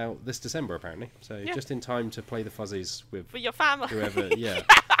 And it's out this December, apparently. So just in time to play the Fuzzies with your family. Whoever,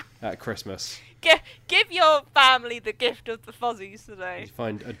 at Christmas. Give your family the gift of the Fuzzies today. You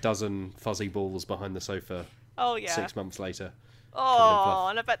find a dozen fuzzy balls behind the sofa. Oh, yeah. 6 months later. Oh,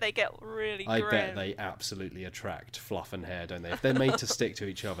 and I bet they get really grim. I bet they absolutely attract fluff and hair, don't they? If they're made to stick to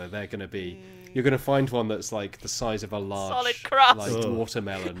each other, they're going to be... You're going to find one that's like the size of a large... solid crust. Like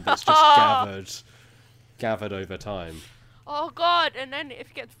watermelon that's just gathered over time. Oh, God. And then if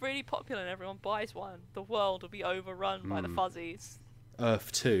it gets really popular and everyone buys one, the world will be overrun by the Fuzzies.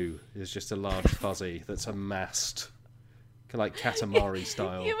 Earth 2 is just a large fuzzy that's amassed, like Katamari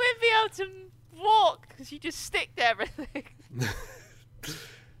style. You won't be able to walk because you just stick to everything.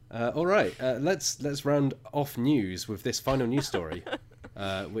 All right, let's round off news with this final news story,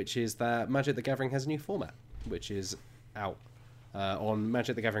 which is that Magic the Gathering has a new format, which is out on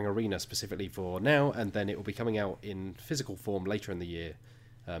Magic the Gathering Arena specifically for now, and then it will be coming out in physical form later in the year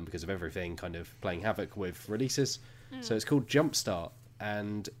because of everything kind of playing havoc with releases. So it's called Jumpstart,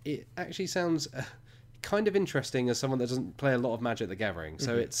 and it actually sounds kind of interesting as someone that doesn't play a lot of Magic the Gathering.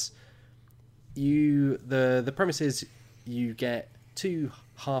 So it's the premise is you get 2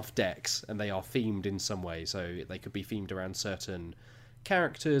 half decks, and they are themed in some way. So they could be themed around certain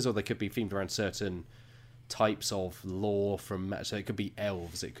characters, or they could be themed around certain types of lore from... So it could be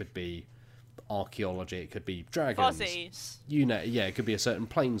elves, it could be archaeology, it could be dragons. Fuzzies. You know, yeah, it could be a certain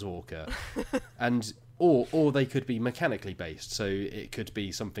planeswalker. And or they could be mechanically based. So it could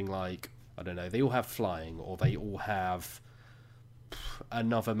be something like, I don't know, they all have flying, or they all have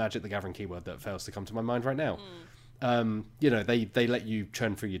another Magic the Gathering keyword that fails to come to my mind right now. You know, they let you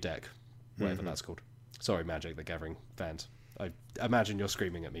churn through your deck, whatever that's called. Sorry, Magic the Gathering fans. I imagine you're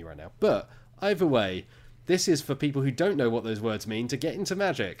screaming at me right now. But either way, this is for people who don't know what those words mean to get into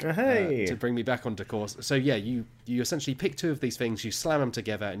Magic, to bring me back onto course. So yeah, you essentially pick 2 of these things, you slam them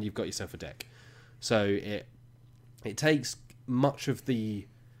together, and you've got yourself a deck. So it takes much of the,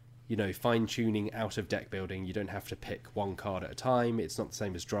 you know, fine-tuning out of deck building. You don't have to pick one card at a time. It's not the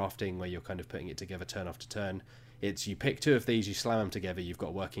same as drafting, where you're kind of putting it together turn after turn. It's you pick 2 of these, you slam them together, you've got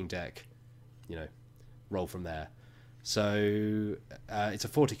a working deck, you know, roll from there. So it's a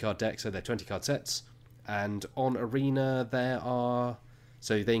 40-card deck, so they're 20-card sets. And on Arena,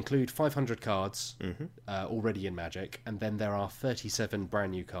 so they include 500 cards already in Magic, and then there are 37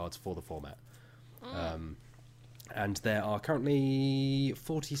 brand new cards for the format. And there are currently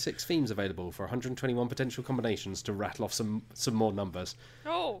 46 themes available for 121 potential combinations, to rattle off some more numbers.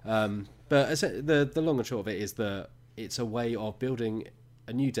 But the long and short of it is that it's a way of building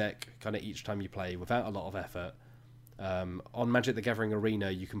a new deck kind of each time you play without a lot of effort. On Magic the Gathering Arena,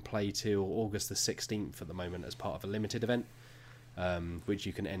 you can play till August the 16th at the moment as part of a limited event, which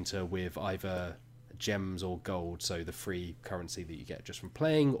you can enter with either gems or gold, so the free currency that you get just from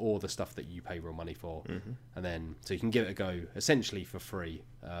playing, or the stuff that you pay real money for. And then, so you can give it a go essentially for free.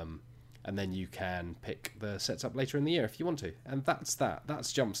 and then you can pick the sets up later in the year if you want to. And that's that.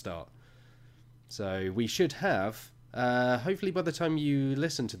 That's Jumpstart. So we should have, hopefully by the time you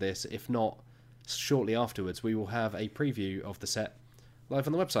listen to this, if not shortly afterwards, we will have a preview of the set live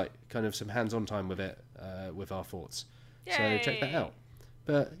on the website, kind of some hands-on time with it, with our thoughts. Yay. So check that out.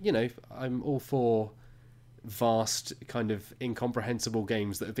 But, I'm all for vast, kind of incomprehensible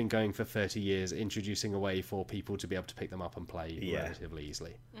games that have been going for 30 years, introducing a way for people to be able to pick them up and play relatively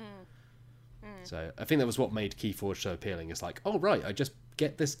easily. So I think that was what made Keyforge so appealing. It's like, oh, right, I just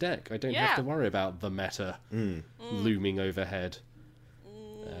get this deck. I don't have to worry about the meta looming overhead.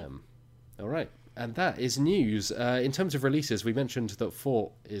 All right. And that is news. In terms of releases, we mentioned that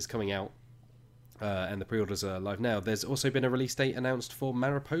Fort is coming out, and the pre-orders are live now. There's also been a release date announced for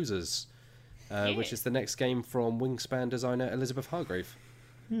Mariposas, which is the next game from Wingspan designer Elizabeth Hargrave,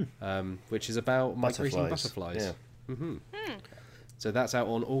 which is about migrating butterflies. Yeah. So that's out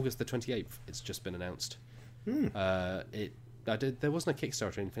on August the 28th. It's just been announced. There wasn't a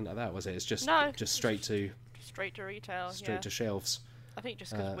Kickstarter or anything like that, was it? It's just straight to retail, straight to shelves. I think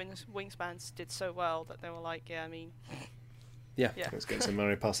just because Wingspans did so well that they were like, let's get some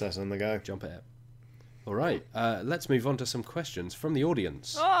Mariposas on the go. Jump at it. All right, let's move on to some questions from the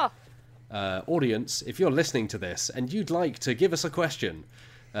audience. Audience, if you're listening to this and you'd like to give us a question,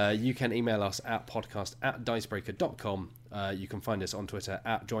 you can email us at podcast@dicebreaker.com. You can find us on Twitter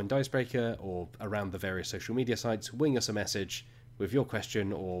 @joindicebreaker or around the various social media sites. Wing us a message with your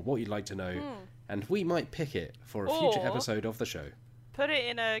question or what you'd like to know, and we might pick it for a future episode of the show. Put it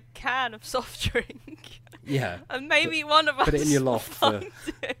in a can of soft drink. Yeah. And maybe one of us put it in your loft.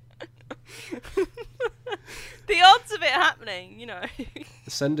 The odds of it happening,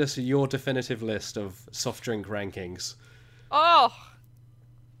 Send us your definitive list of soft drink rankings. Oh,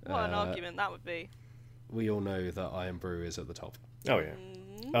 what an argument that would be. We all know that Iron Brew is at the top. Oh, yeah.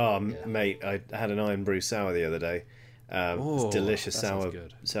 Mate, I had an Iron Brew sour the other day. It's delicious sour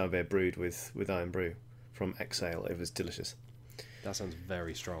beer brewed with Iron Brew from Exhale. It was delicious. That sounds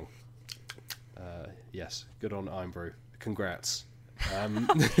very strong. Yes, good on Iron Brew. Congrats.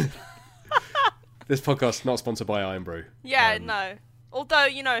 This podcast not sponsored by Iron Brew. Yeah, no. Although,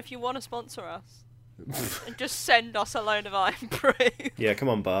 if you want to sponsor us, and just send us a load of Iron Brew. Yeah, come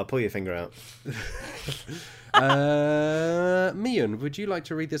on, Bar, pull your finger out. Mian, would you like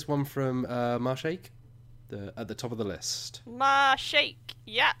to read this one from Marshake? At the top of the list. Marshake,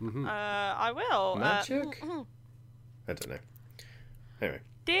 yeah. I will. Magic? I don't know. Anyway.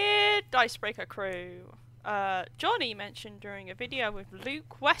 Dear Dicebreaker crew, Johnny mentioned during a video with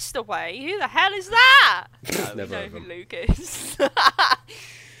Luke Westerway. Who the hell is that? No, we know who Luke is.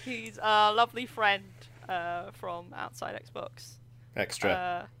 He's a lovely friend from outside Xbox.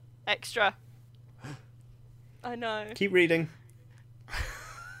 Extra. I know. Keep reading.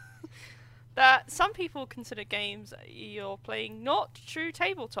 That some people consider games you're playing not true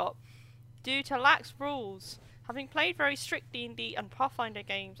tabletop due to lax rules. Having played very strict D&D and Pathfinder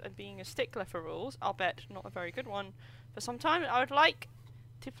games and being a stickler for rules, I'll bet not a very good one, for some time, I would like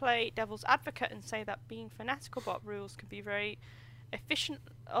to play devil's advocate and say that being fanatical about rules can be very efficiently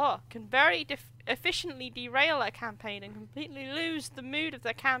derail a campaign and completely lose the mood of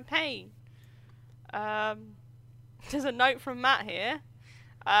the campaign. There's a note from Matt here.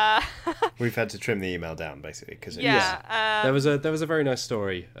 We've had to trim the email down basically because there was a very nice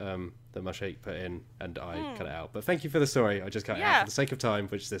story that Mashake put in and I cut it out. But thank you for the story. I just cut it out for the sake of time,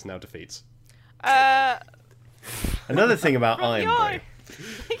 which this now defeats. Another thing about Iron Brew.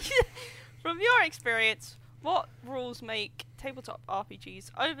 From your experience, what rules make tabletop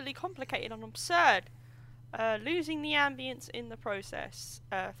RPGs overly complicated and absurd, losing the ambience in the process?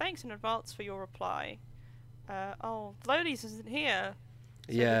 Thanks in advance for your reply. Lolies isn't here.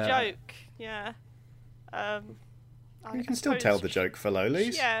 So the joke, you can still tell the joke for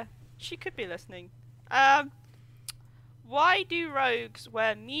Lolies. Yeah, she could be listening. Why do rogues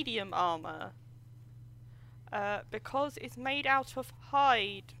wear medium armor? Because it's made out of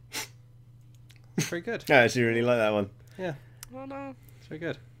hide. Very good. I actually really like that one. Yeah. Well, no. It's very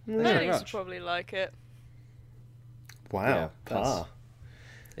good. Lolies would probably like it. Wow. Yeah,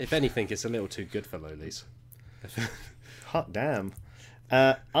 if anything, it's a little too good for Lolies. Hot damn.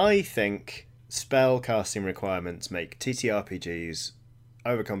 I think spell casting requirements make TTRPGs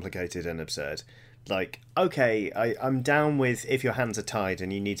overcomplicated and absurd. Like, okay, I'm down with if your hands are tied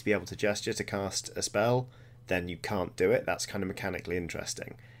and you need to be able to gesture to cast a spell, then you can't do it. That's kind of mechanically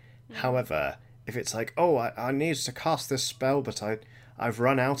interesting. However, if it's like, oh, I need to cast this spell, but I've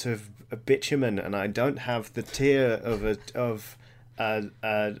run out of bitumen and I don't have the tear of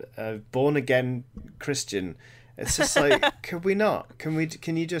a born again Christian. It's just like, could we not?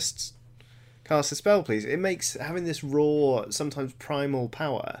 Can you just cast a spell, please. It makes having this raw, sometimes primal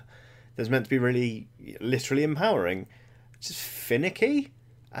power that's meant to be really, literally empowering, just finicky.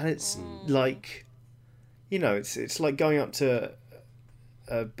 And it's like, it's like going up to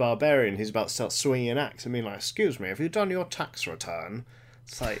a barbarian who's about to start swinging an axe and being like, "Excuse me, have you done your tax return?"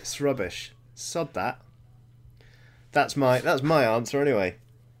 It's like, it's rubbish. Sod that. That's my answer anyway.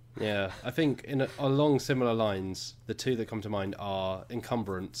 Yeah, I think along similar lines, the two that come to mind are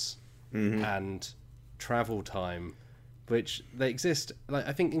encumbrance and travel time, which they exist. Like,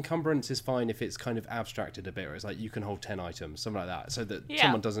 I think encumbrance is fine if it's kind of abstracted a bit, or it's like you can hold 10 items, something like that, so that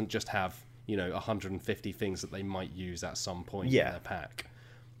someone doesn't just have 150 things that they might use at some point in their pack.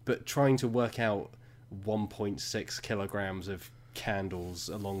 But trying to work out 1.6 kilograms of candles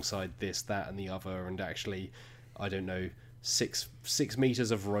alongside this, that, and the other, and actually, I don't know, 6 meters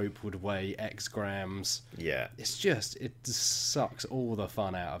of rope would weigh X grams. Yeah. It just sucks all the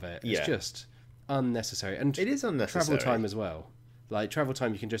fun out of it. It's just unnecessary. And it is unnecessary. Travel time as well. Like, travel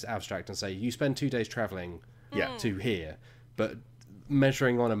time, you can just abstract and say, you spend 2 days traveling to here. But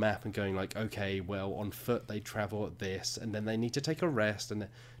measuring on a map and going like, okay, well, on foot they travel at this, and then they need to take a rest, and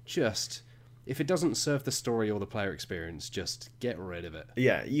just... If it doesn't serve the story or the player experience, just get rid of it.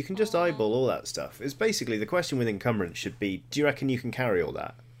 Yeah, you can just eyeball all that stuff. It's basically, the question with encumbrance should be, do you reckon you can carry all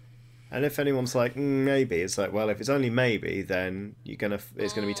that? And if anyone's like, maybe, it's like, well, if it's only maybe, then it's going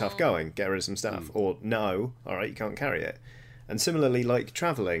to be tough going. Get rid of some stuff. Or no, all right, you can't carry it. And similarly, like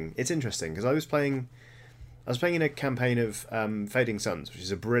travelling, it's interesting, because I was playing in a campaign of Fading Suns, which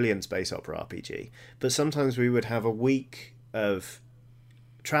is a brilliant space opera RPG. But sometimes we would have a week of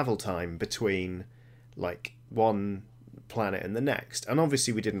travel time between like one planet and the next, and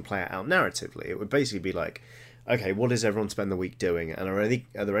obviously we didn't play it out narratively. It would basically be like, okay, what does everyone spend the week doing, and are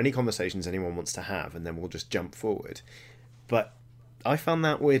there any conversations anyone wants to have, and then we'll just jump forward. But I found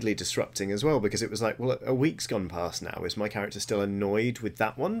that weirdly disrupting as well, because it was like, well, a week's gone past now. Is my character still annoyed with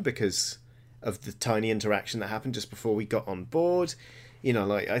that one because of the tiny interaction that happened just before we got on board?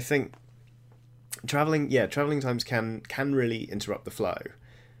 Like, I think traveling times can really interrupt the flow.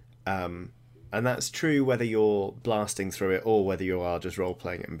 And that's true whether you're blasting through it or whether you are just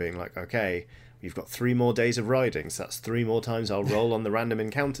role-playing it and being like, okay, you've got 3 more days of riding, so that's 3 more times I'll roll on the random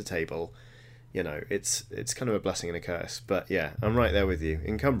encounter table. It's kind of a blessing and a curse. But yeah, I'm right there with you.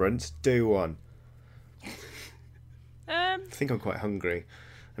 Encumbrance, do one. I think I'm quite hungry.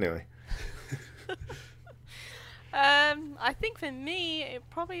 Anyway. I think for me, it'd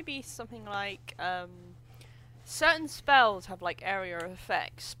probably be something like... certain spells have like area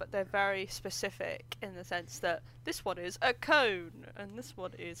effects, but they're very specific in the sense that this one is a cone, and this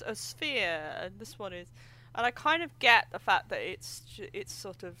one is a sphere, and this one is... And I kind of get the fact that it's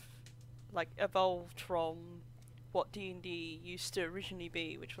sort of like evolved from what D&D used to originally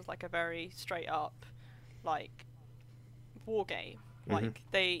be, which was like a very straight up like war game. Like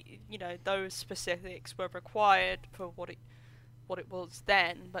they, those specifics were required for what it was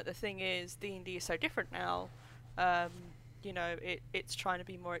then. But the thing is, D&D is so different now. It's trying to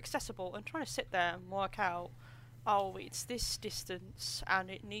be more accessible and trying to sit there and work out, oh, it's this distance and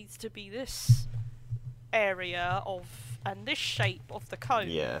it needs to be this area and this shape of the cone.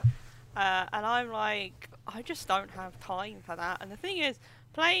 Yeah. And I'm like, I just don't have time for that. And the thing is,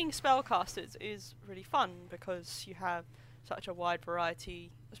 playing spellcasters is really fun because you have such a wide variety,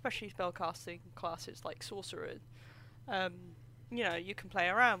 especially spellcasting classes like sorcerers. You can play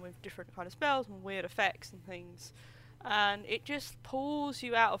around with different kind of spells and weird effects and things, and it just pulls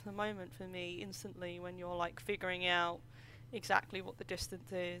you out of the moment for me instantly when you're like figuring out exactly what the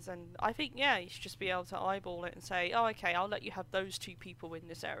distance is. And I think you should just be able to eyeball it and say, oh, okay, I'll let you have those 2 people in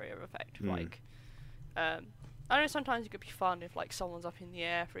this area of effect. I know sometimes it could be fun if like someone's up in the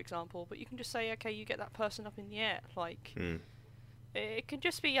air, for example, but you can just say, okay, you get that person up in the air. Like it can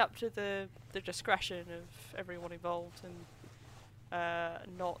just be up to the discretion of everyone involved, and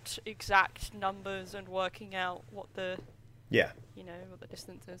not exact numbers and working out what the what the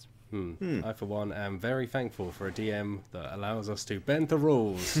distance is. I for one am very thankful for a DM that allows us to bend the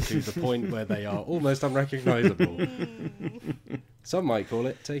rules to the point where they are almost unrecognisable. Some might call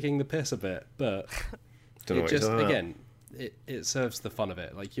it taking the piss a bit, but it just again it serves the fun of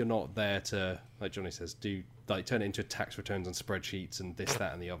it. Like, you're not there to, like Johnny says, turn it into tax returns and spreadsheets and this,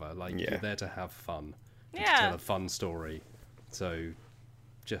 that, and the other. Like, you're there to have fun, to tell a fun story. So,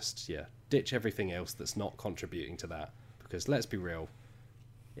 just ditch everything else that's not contributing to that, because let's be real,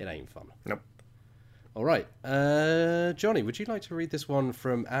 it ain't fun. Nope. All right, Johnny, would you like to read this one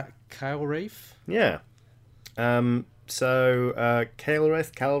from @KyleWraith? Yeah. So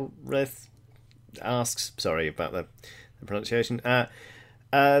KyleWraith asks, sorry about the pronunciation.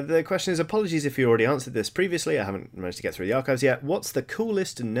 The question is, apologies if you already answered this previously. I haven't managed to get through the archives yet. What's the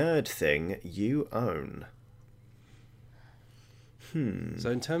coolest nerd thing you own? So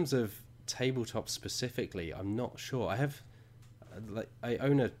in terms of tabletop specifically, I'm not sure. I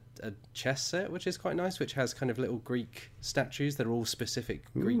own a chess set, which is quite nice, which has kind of little Greek statues that are all specific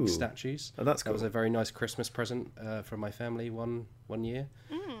Greek statues. Oh, that's cool. That was a very nice Christmas present from my family one year.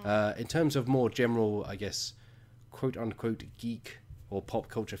 In terms of more general, I guess, quote unquote geek or pop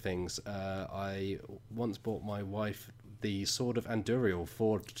culture things, I once bought my wife the Sword of Andúril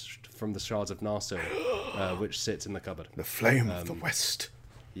forged from the shards of Narsil, which sits in the cupboard. The Flame of the West.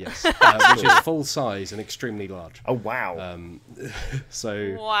 Yes, which is full size and extremely large. Oh, wow.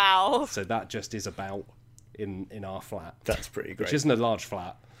 Wow. So that just is about in our flat. That's pretty great. Which isn't a large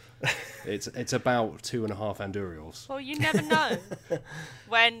flat. It's about 2.5 Andúrils. Well, you never know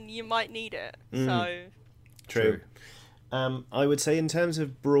when you might need it. So True. I would say in terms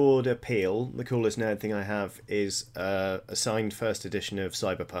of broad appeal, the coolest nerd thing I have is a signed first edition of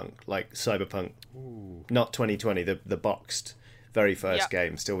Cyberpunk. Like Cyberpunk, not 2020, the boxed very first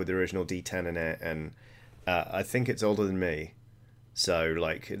game, still with the original D10 in it. And I think it's older than me. So,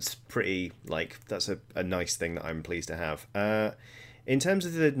 like, it's pretty, like, that's a nice thing that I'm pleased to have. In terms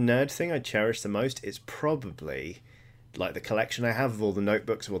of the nerd thing I cherish the most, it's probably, like, the collection I have of all the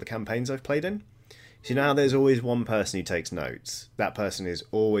notebooks of all the campaigns I've played in. So you know how there's always one person who takes notes? That person is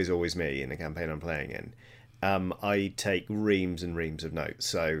always me in the campaign I'm playing in. I take reams and reams of notes.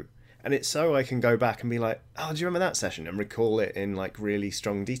 So, and it's so I can go back and be like, oh, do you remember that session? And recall it in, like, really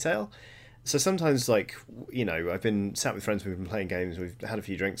strong detail. So sometimes, like, you know, I've been sat with friends, we've been playing games, we've had a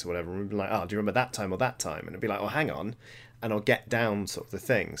few drinks or whatever, and we've been like, oh, do you remember that time or that time? And it'd be like, oh, hang on. And I'll get down sort of the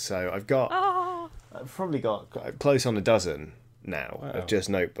thing. So I've probably got close on a dozen now of just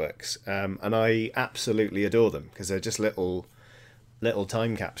notebooks, and I absolutely adore them because they're just little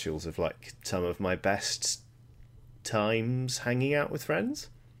time capsules of, like, some of my best times hanging out with friends.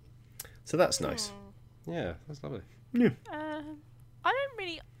 So that's nice. Yeah, that's lovely. Yeah. I don't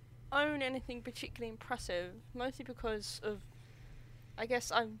really own anything particularly impressive, mostly because of, I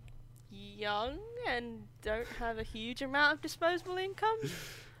guess I'm young and don't have a huge amount of disposable income.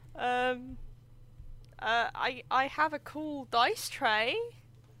 I have a cool dice tray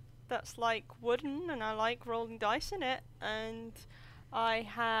that's, like, wooden, and I like rolling dice in it. And I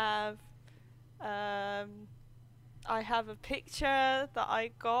have a picture that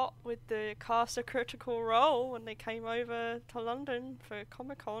I got with the cast of Critical Role when they came over to London for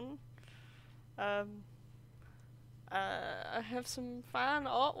Comic-Con. I have some fan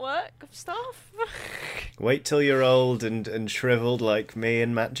artwork of stuff. Wait till you're old and shriveled like me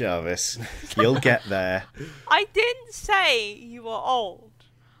and Matt Jarvis. You'll get there. I didn't say you were old.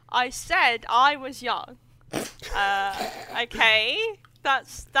 I said I was young. Okay,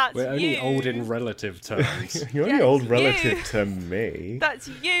 that's We're you. only old in relative terms. You're only old relative to me. That's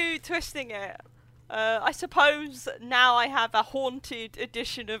you twisting it. I suppose now I have a haunted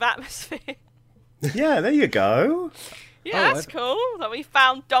edition of Atmosphere. Yeah, there you go. Yeah, that's cool. That we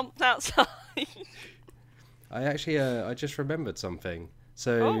found dumped outside. I just remembered something.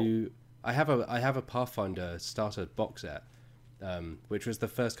 So I have a Pathfinder starter box set, which was the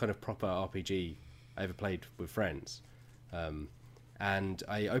first kind of proper RPG I ever played with friends. And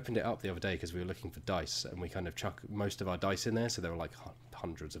I opened it up the other day because we were looking for dice, and we kind of chuck most of our dice in there, so there were like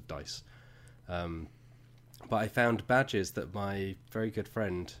hundreds of dice. But I found badges that my very good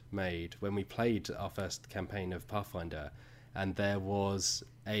friend made when we played our first campaign of Pathfinder, and there was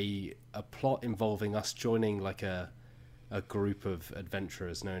a plot involving us joining, like, a group of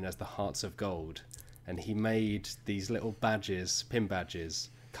adventurers known as the Hearts of Gold, and he made these little badges, pin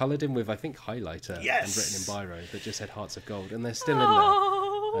badges, coloured in with, I think, highlighter and written in biro, that just said Hearts of Gold, and they're still in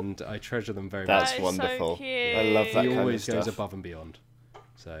there, and I treasure them very much. That's wonderful. So cute. I love that He kind of always stuff. goes above and beyond.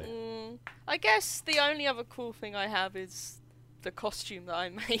 So I guess the only other cool thing I have is the costume that I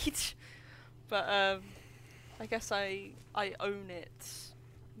made. But I guess I own it,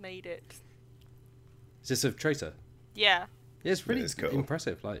 made it. is this a traitor? Yeah. Yeah, it's really It's cool.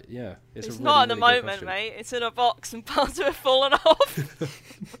 impressive. Like, yeah, It's a really, not at the really good moment, costume. mate. It's in a box and parts of it fallen off.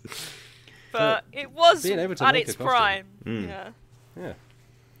 But it was being able to at make its a costume. prime. Mm. Yeah. Yeah.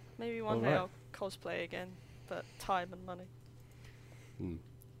 Maybe one day Alright. I'll cosplay again, but time and money.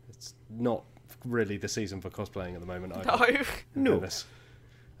 It's not really the season for cosplaying at the moment. No. Either, in No. fairness.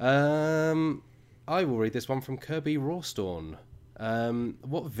 I will read this one from Kirby Rawstorn.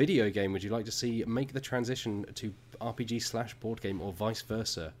 What video game would you like to see make the transition to RPG/board game, or vice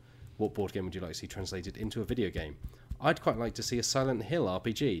versa? What board game would you like to see translated into a video game? I'd quite like to see a Silent Hill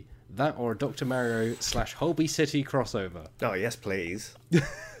RPG. That or a Dr. Mario / Holby City crossover. Oh yes, please.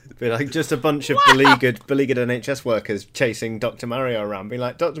 Be like just a bunch of beleaguered NHS workers chasing Dr. Mario around, being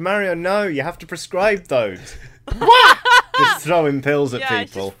like, Dr. Mario, no, you have to prescribe those. Just throwing pills at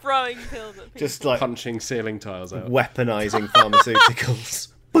people. Just throwing pills at people. Just like Punching ceiling tiles out. weaponizing pharmaceuticals.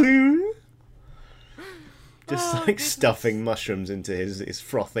 Boom. Just like goodness. stuffing mushrooms into his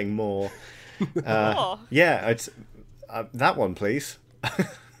frothing maw. Oh. Yeah, that one, please.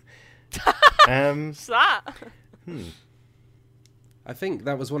 What's that? I think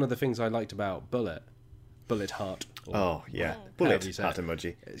that was one of the things I liked about Bullet Heart. Oh yeah, However bullet you say heart it.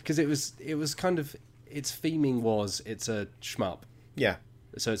 emoji. Because it was kind of, its theming was, it's a shmup, Yeah,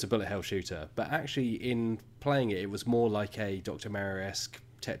 so it's a bullet hell shooter. But actually, in playing it, it was more like a Dr. Mario-esque,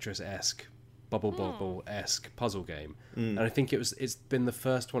 Tetris-esque, Bubble Bobble-esque puzzle game. And I think it's been the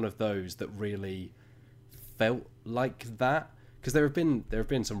first one of those that really felt like that. Because there have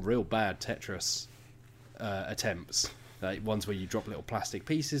been some real bad Tetris attempts. Like ones where you drop little plastic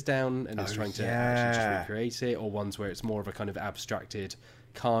pieces down and it's trying to actually just recreate it, or ones where it's more of a kind of abstracted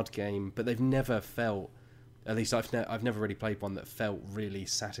card game. But they've never felt, at least I've never really played one that felt really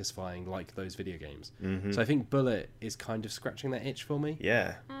satisfying like those video games. So I think Bullet is kind of scratching that itch for me.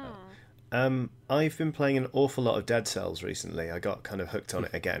 yeah. I've been playing an awful lot of Dead Cells recently. I got kind of hooked on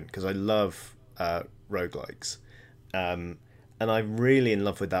it again because I love roguelikes. And I'm really in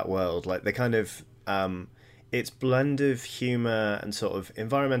love with that world. Like the kind of its blend of humour and sort of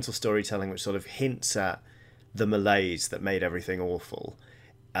environmental storytelling, which sort of hints at the malaise that made everything awful.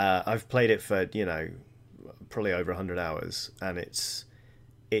 I've played it for probably over 100 hours, and it's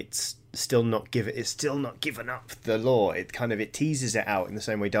still not given up the lore. It teases it out in the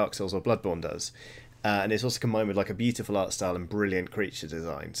same way Dark Souls or Bloodborne does. And it's also combined with like a beautiful art style and brilliant creature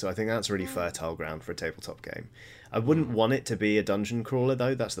design. So I think that's really fertile ground for a tabletop game. I wouldn't want it to be a dungeon crawler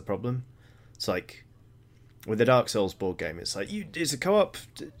though. That's the problem. It's like with the Dark Souls board game, it's like it's a co-op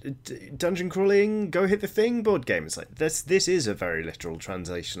dungeon crawling, go hit the thing board game. It's like this is a very literal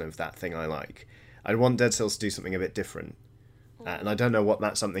translation of that thing I like. I want Dead Cells to do something a bit different, and I don't know what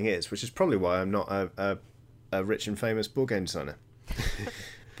that something is, which is probably why I'm not a rich and famous board game designer.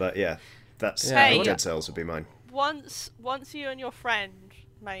 But yeah. Hey, Dead Cells would be mine. Once you and your friend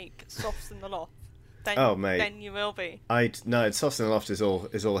make Softs in the Loft, then, mate. then you will be. No, Softs in the Loft is all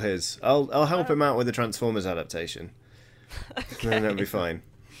his. I'll help him out with the Transformers adaptation. Okay. Then that'll be fine.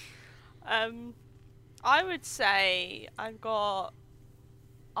 I would say I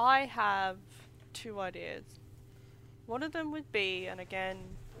have 2 ideas. One of them would be, and again,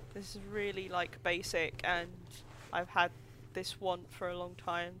 this is really like basic, and I've had this want for a long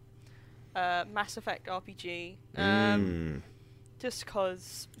time. Mass Effect RPG. Just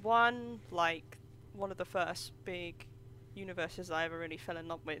because one of the first big universes I ever really fell in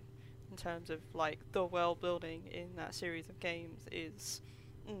love with in terms of like the world building in that series of games is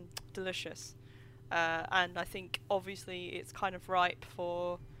delicious. And I think obviously it's kind of ripe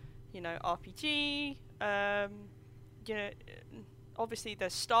for, RPG. Obviously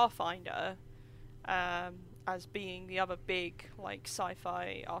there's Starfinder as being the other big like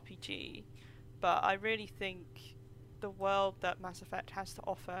sci-fi RPG, but I really think the world that Mass Effect has to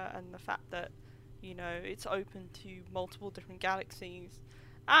offer and the fact that it's open to multiple different galaxies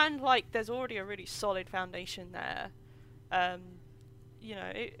and like there's already a really solid foundation there.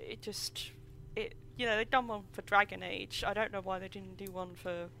 They've done one for Dragon Age. I don't know why they didn't do one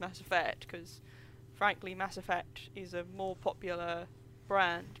for Mass Effect, because frankly Mass Effect is a more popular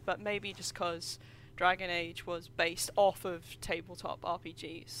brand, but maybe just because Dragon Age was based off of tabletop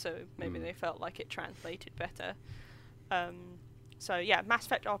RPGs, so maybe they felt like it translated better. So yeah, Mass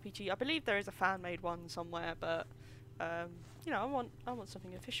Effect RPG. I believe there is a fan-made one somewhere, but I want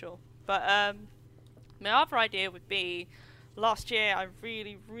something official. But my other idea would be, last year I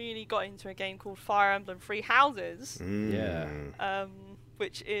really, really got into a game called Fire Emblem Three Houses.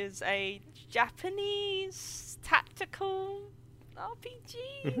 Which is a Japanese tactical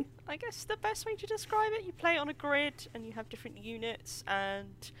RPG. I guess the best way to describe it. You play it on a grid and you have different units,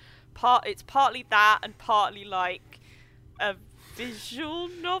 and it's partly that and partly like a visual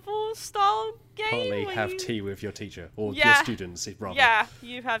novel style game. Partly have tea with your teacher or your students, rather. Yeah,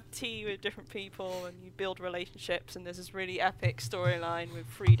 you have tea with different people and you build relationships, and there's this really epic storyline with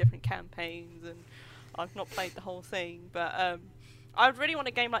 3 different campaigns, and I've not played the whole thing, but I would really want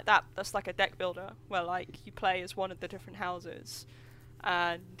a game like that that's like a deck builder, where like you play as one of the different houses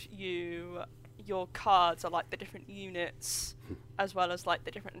and your cards are like the different units as well as like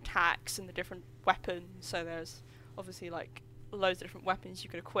the different attacks and the different weapons. So there's obviously like loads of different weapons you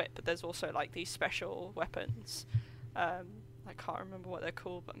can equip, but there's also like these special weapons. I can't remember what they're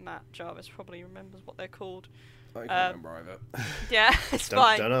called, but Matt Jarvis probably remembers what they're called. I can't remember either. Yeah, it's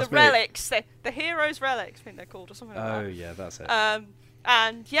fine. The relics, the heroes' relics, I think they're called, or something like that. Oh yeah, that's it.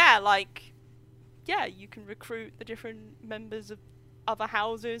 And yeah, like, yeah, you can recruit the different members of other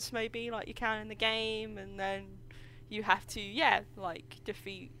houses, maybe, like you can in the game, and then you have to, like,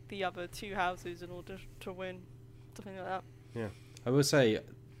 defeat the other two houses in order to win, something like that. Yeah, I will say,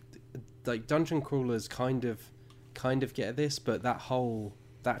 like, dungeon crawlers kind of get this, but that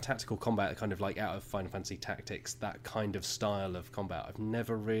tactical combat, kind of like out of Final Fantasy Tactics, that kind of style of combat, I've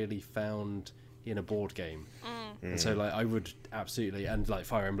never really found in a board game. And so, like, I would absolutely, and like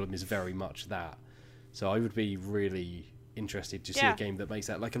Fire Emblem is very much that. So I would be really interested to see a game that makes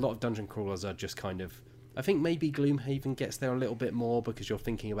that. Like, a lot of dungeon crawlers are just kind of, I think maybe Gloomhaven gets there a little bit more because you're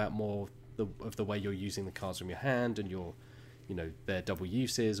thinking about more of the way you're using the cards from your hand and your, you know, their double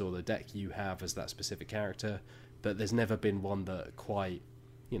uses or the deck you have as that specific character. But there's never been one that quite,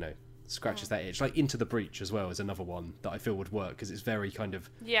 you know, scratches that itch. Like Into the Breach as well is another one that I feel would work because it's very kind of,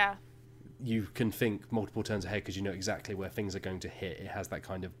 you can think multiple turns ahead because you know exactly where things are going to hit. It has that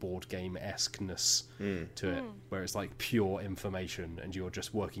kind of board game-esqueness to it, where it's like pure information and you're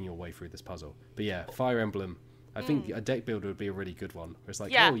just working your way through this puzzle. But yeah, Fire Emblem, I think a deck builder would be a really good one. Where it's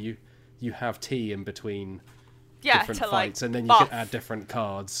like, you have tea in between different fights, and then you can add different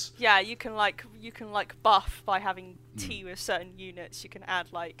cards. Yeah, you can like buff by having tea with certain units. You can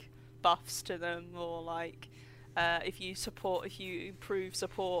add like buffs to them, or like if you improve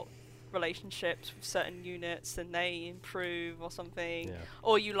support relationships with certain units, then they improve or something.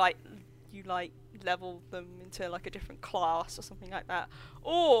 Or you level them into like a different class or something like that.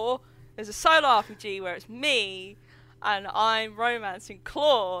 Or there's a solo RPG where it's me and I'm romancing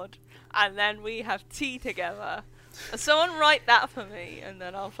Claude, and then we have tea together. Someone write that for me, and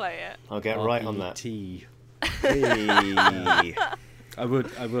then I'll play it. I'll get right on that. Tea. I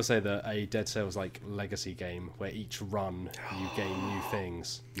will say that a Dead Cells like legacy game where each run you gain new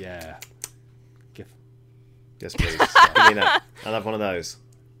things. Yeah. Yes, please. Give me that. I'll have one of those.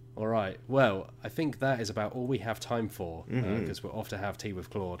 All right. Well, I think that is about all we have time for because we're off to have tea with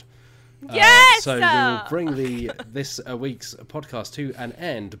Claude. Yes! So we will bring this week's podcast to an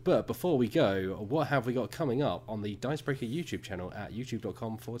end. But before we go, what have we got coming up on the Dicebreaker YouTube channel at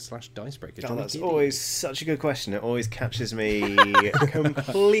youtube.com/Dicebreaker? Oh, that's always such a good question. It always catches me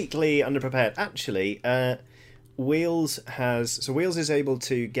completely underprepared. Actually, Wheels is able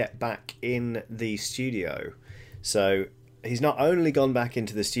to get back in the studio. So he's not only gone back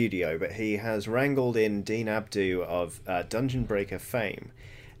into the studio, but he has wrangled in Dean Abdu of Dungeon Breaker fame.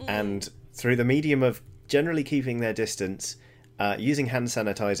 And through the medium of generally keeping their distance, using hand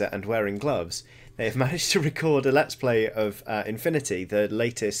sanitizer and wearing gloves, they have managed to record a Let's Play of Infinity, the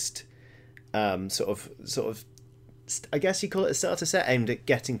latest sort of, I guess you call it a starter set aimed at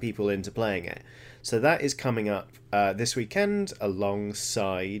getting people into playing it. So that is coming up this weekend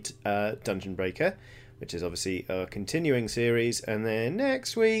alongside Dungeon Breaker, which is obviously a continuing series. And then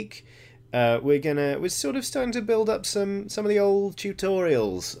next week, we're sort of starting to build up some of the old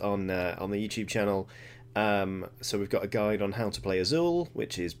tutorials on the YouTube channel. So we've got a guide on how to play Azul,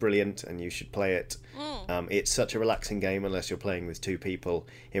 which is brilliant, and you should play it. It's such a relaxing game unless you're playing with two people,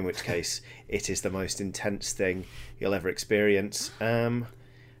 in which case it is the most intense thing you'll ever experience. And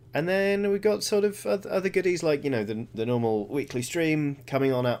then we've got sort of other goodies like, you know, the normal weekly stream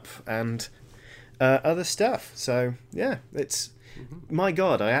coming on up and other stuff. So yeah, it's my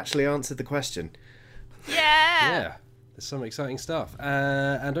God, I actually answered the question. Yeah, there's some exciting stuff.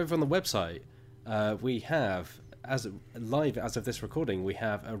 And over on the website, we have, as of this recording, we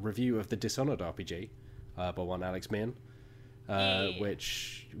have a review of the Dishonored RPG by one Alex Meehan,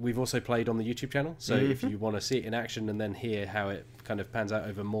 which we've also played on the YouTube channel. So if you want to see it in action and then hear how it kind of pans out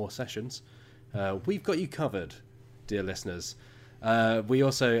over more sessions, we've got you covered, dear listeners. We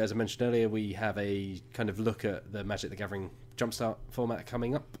also, as I mentioned earlier, we have a kind of look at the Magic the Gathering Jumpstart format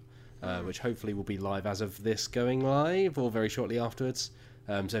coming up, which hopefully will be live as of this going live or very shortly afterwards.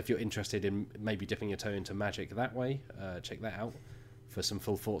 So if you're interested in maybe dipping your toe into Magic that way, check that out for some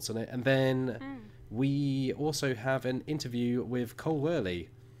full thoughts on it. And then we also have an interview with Cole Worley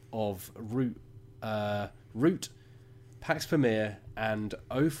of Root, Pax Pamir, and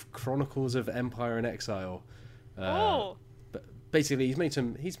Oath Chronicles of Empire and Exile. But basically, he's made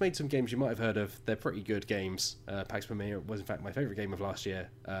some games you might have heard of. They're pretty good games. Pax Pamir was in fact my favourite game of last year,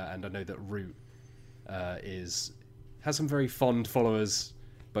 and I know that Root has some very fond followers,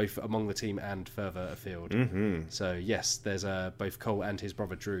 both among the team and further afield. So yes, there's both Cole and his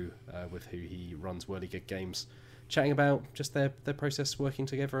brother Drew, with who he runs Whirly Good Games, chatting about just their process working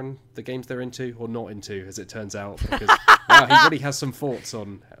together and the games they're into or not into, as it turns out. Because wow, he really has some thoughts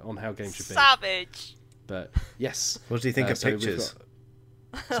on how games should be. Savage. But yes. What do you think of pictures?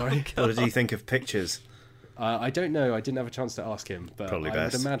 Sorry? What did you think of pictures? I don't know. I didn't have a chance to ask him, but Probably I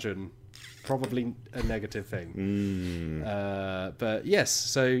best. would imagine probably a negative thing. But yes,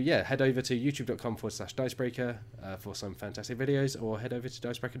 so yeah, head over to youtube.com/Dicebreaker for some fantastic videos, or head over to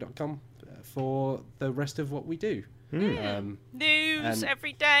dicebreaker.com for the rest of what we do. News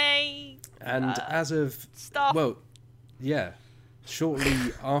every day. And as of stuff. well, yeah, shortly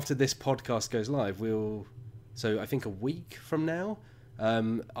after this podcast goes live, so I think a week from now,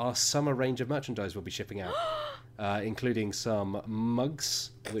 our summer range of merchandise will be shipping out, including some mugs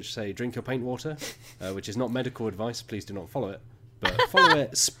which say "Drink your paint water," which is not medical advice. Please do not follow it, but follow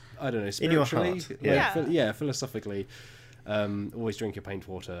it. I don't know, spiritually, in your heart. philosophically. Always drink your paint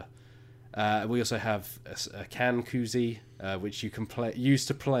water. We also have a can koozie, which you can use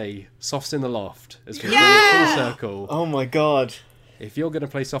to play Softs in the Loft. As we bring it full circle. Oh my god! If you're going to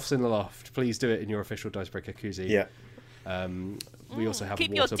play Softs in the Loft, please do it in your official Dicebreaker koozie. Yeah. We also have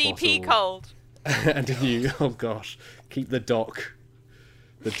keep a your water DP bottle. cold. And oh gosh, keep the dock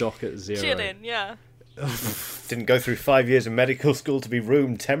at 0. Chilling, yeah. Didn't go through 5 years of medical school to be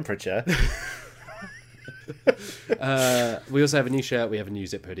room temperature. We also have a new shirt, we have a new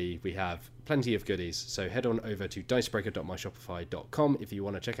zip hoodie, we have plenty of goodies, so head on over to dicebreaker.myshopify.com if you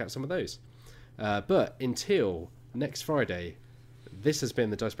want to check out some of those. But until next Friday, this has been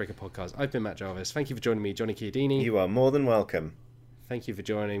the Dicebreaker Podcast. I've been Matt Jarvis. Thank you for joining me, Johnny Chiodini. You are more than welcome. Thank you for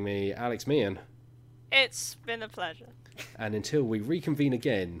joining me, Alex Meehan. It's been a pleasure. And until we reconvene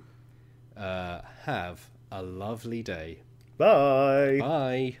again, have a lovely day. Bye.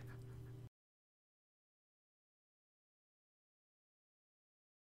 Bye.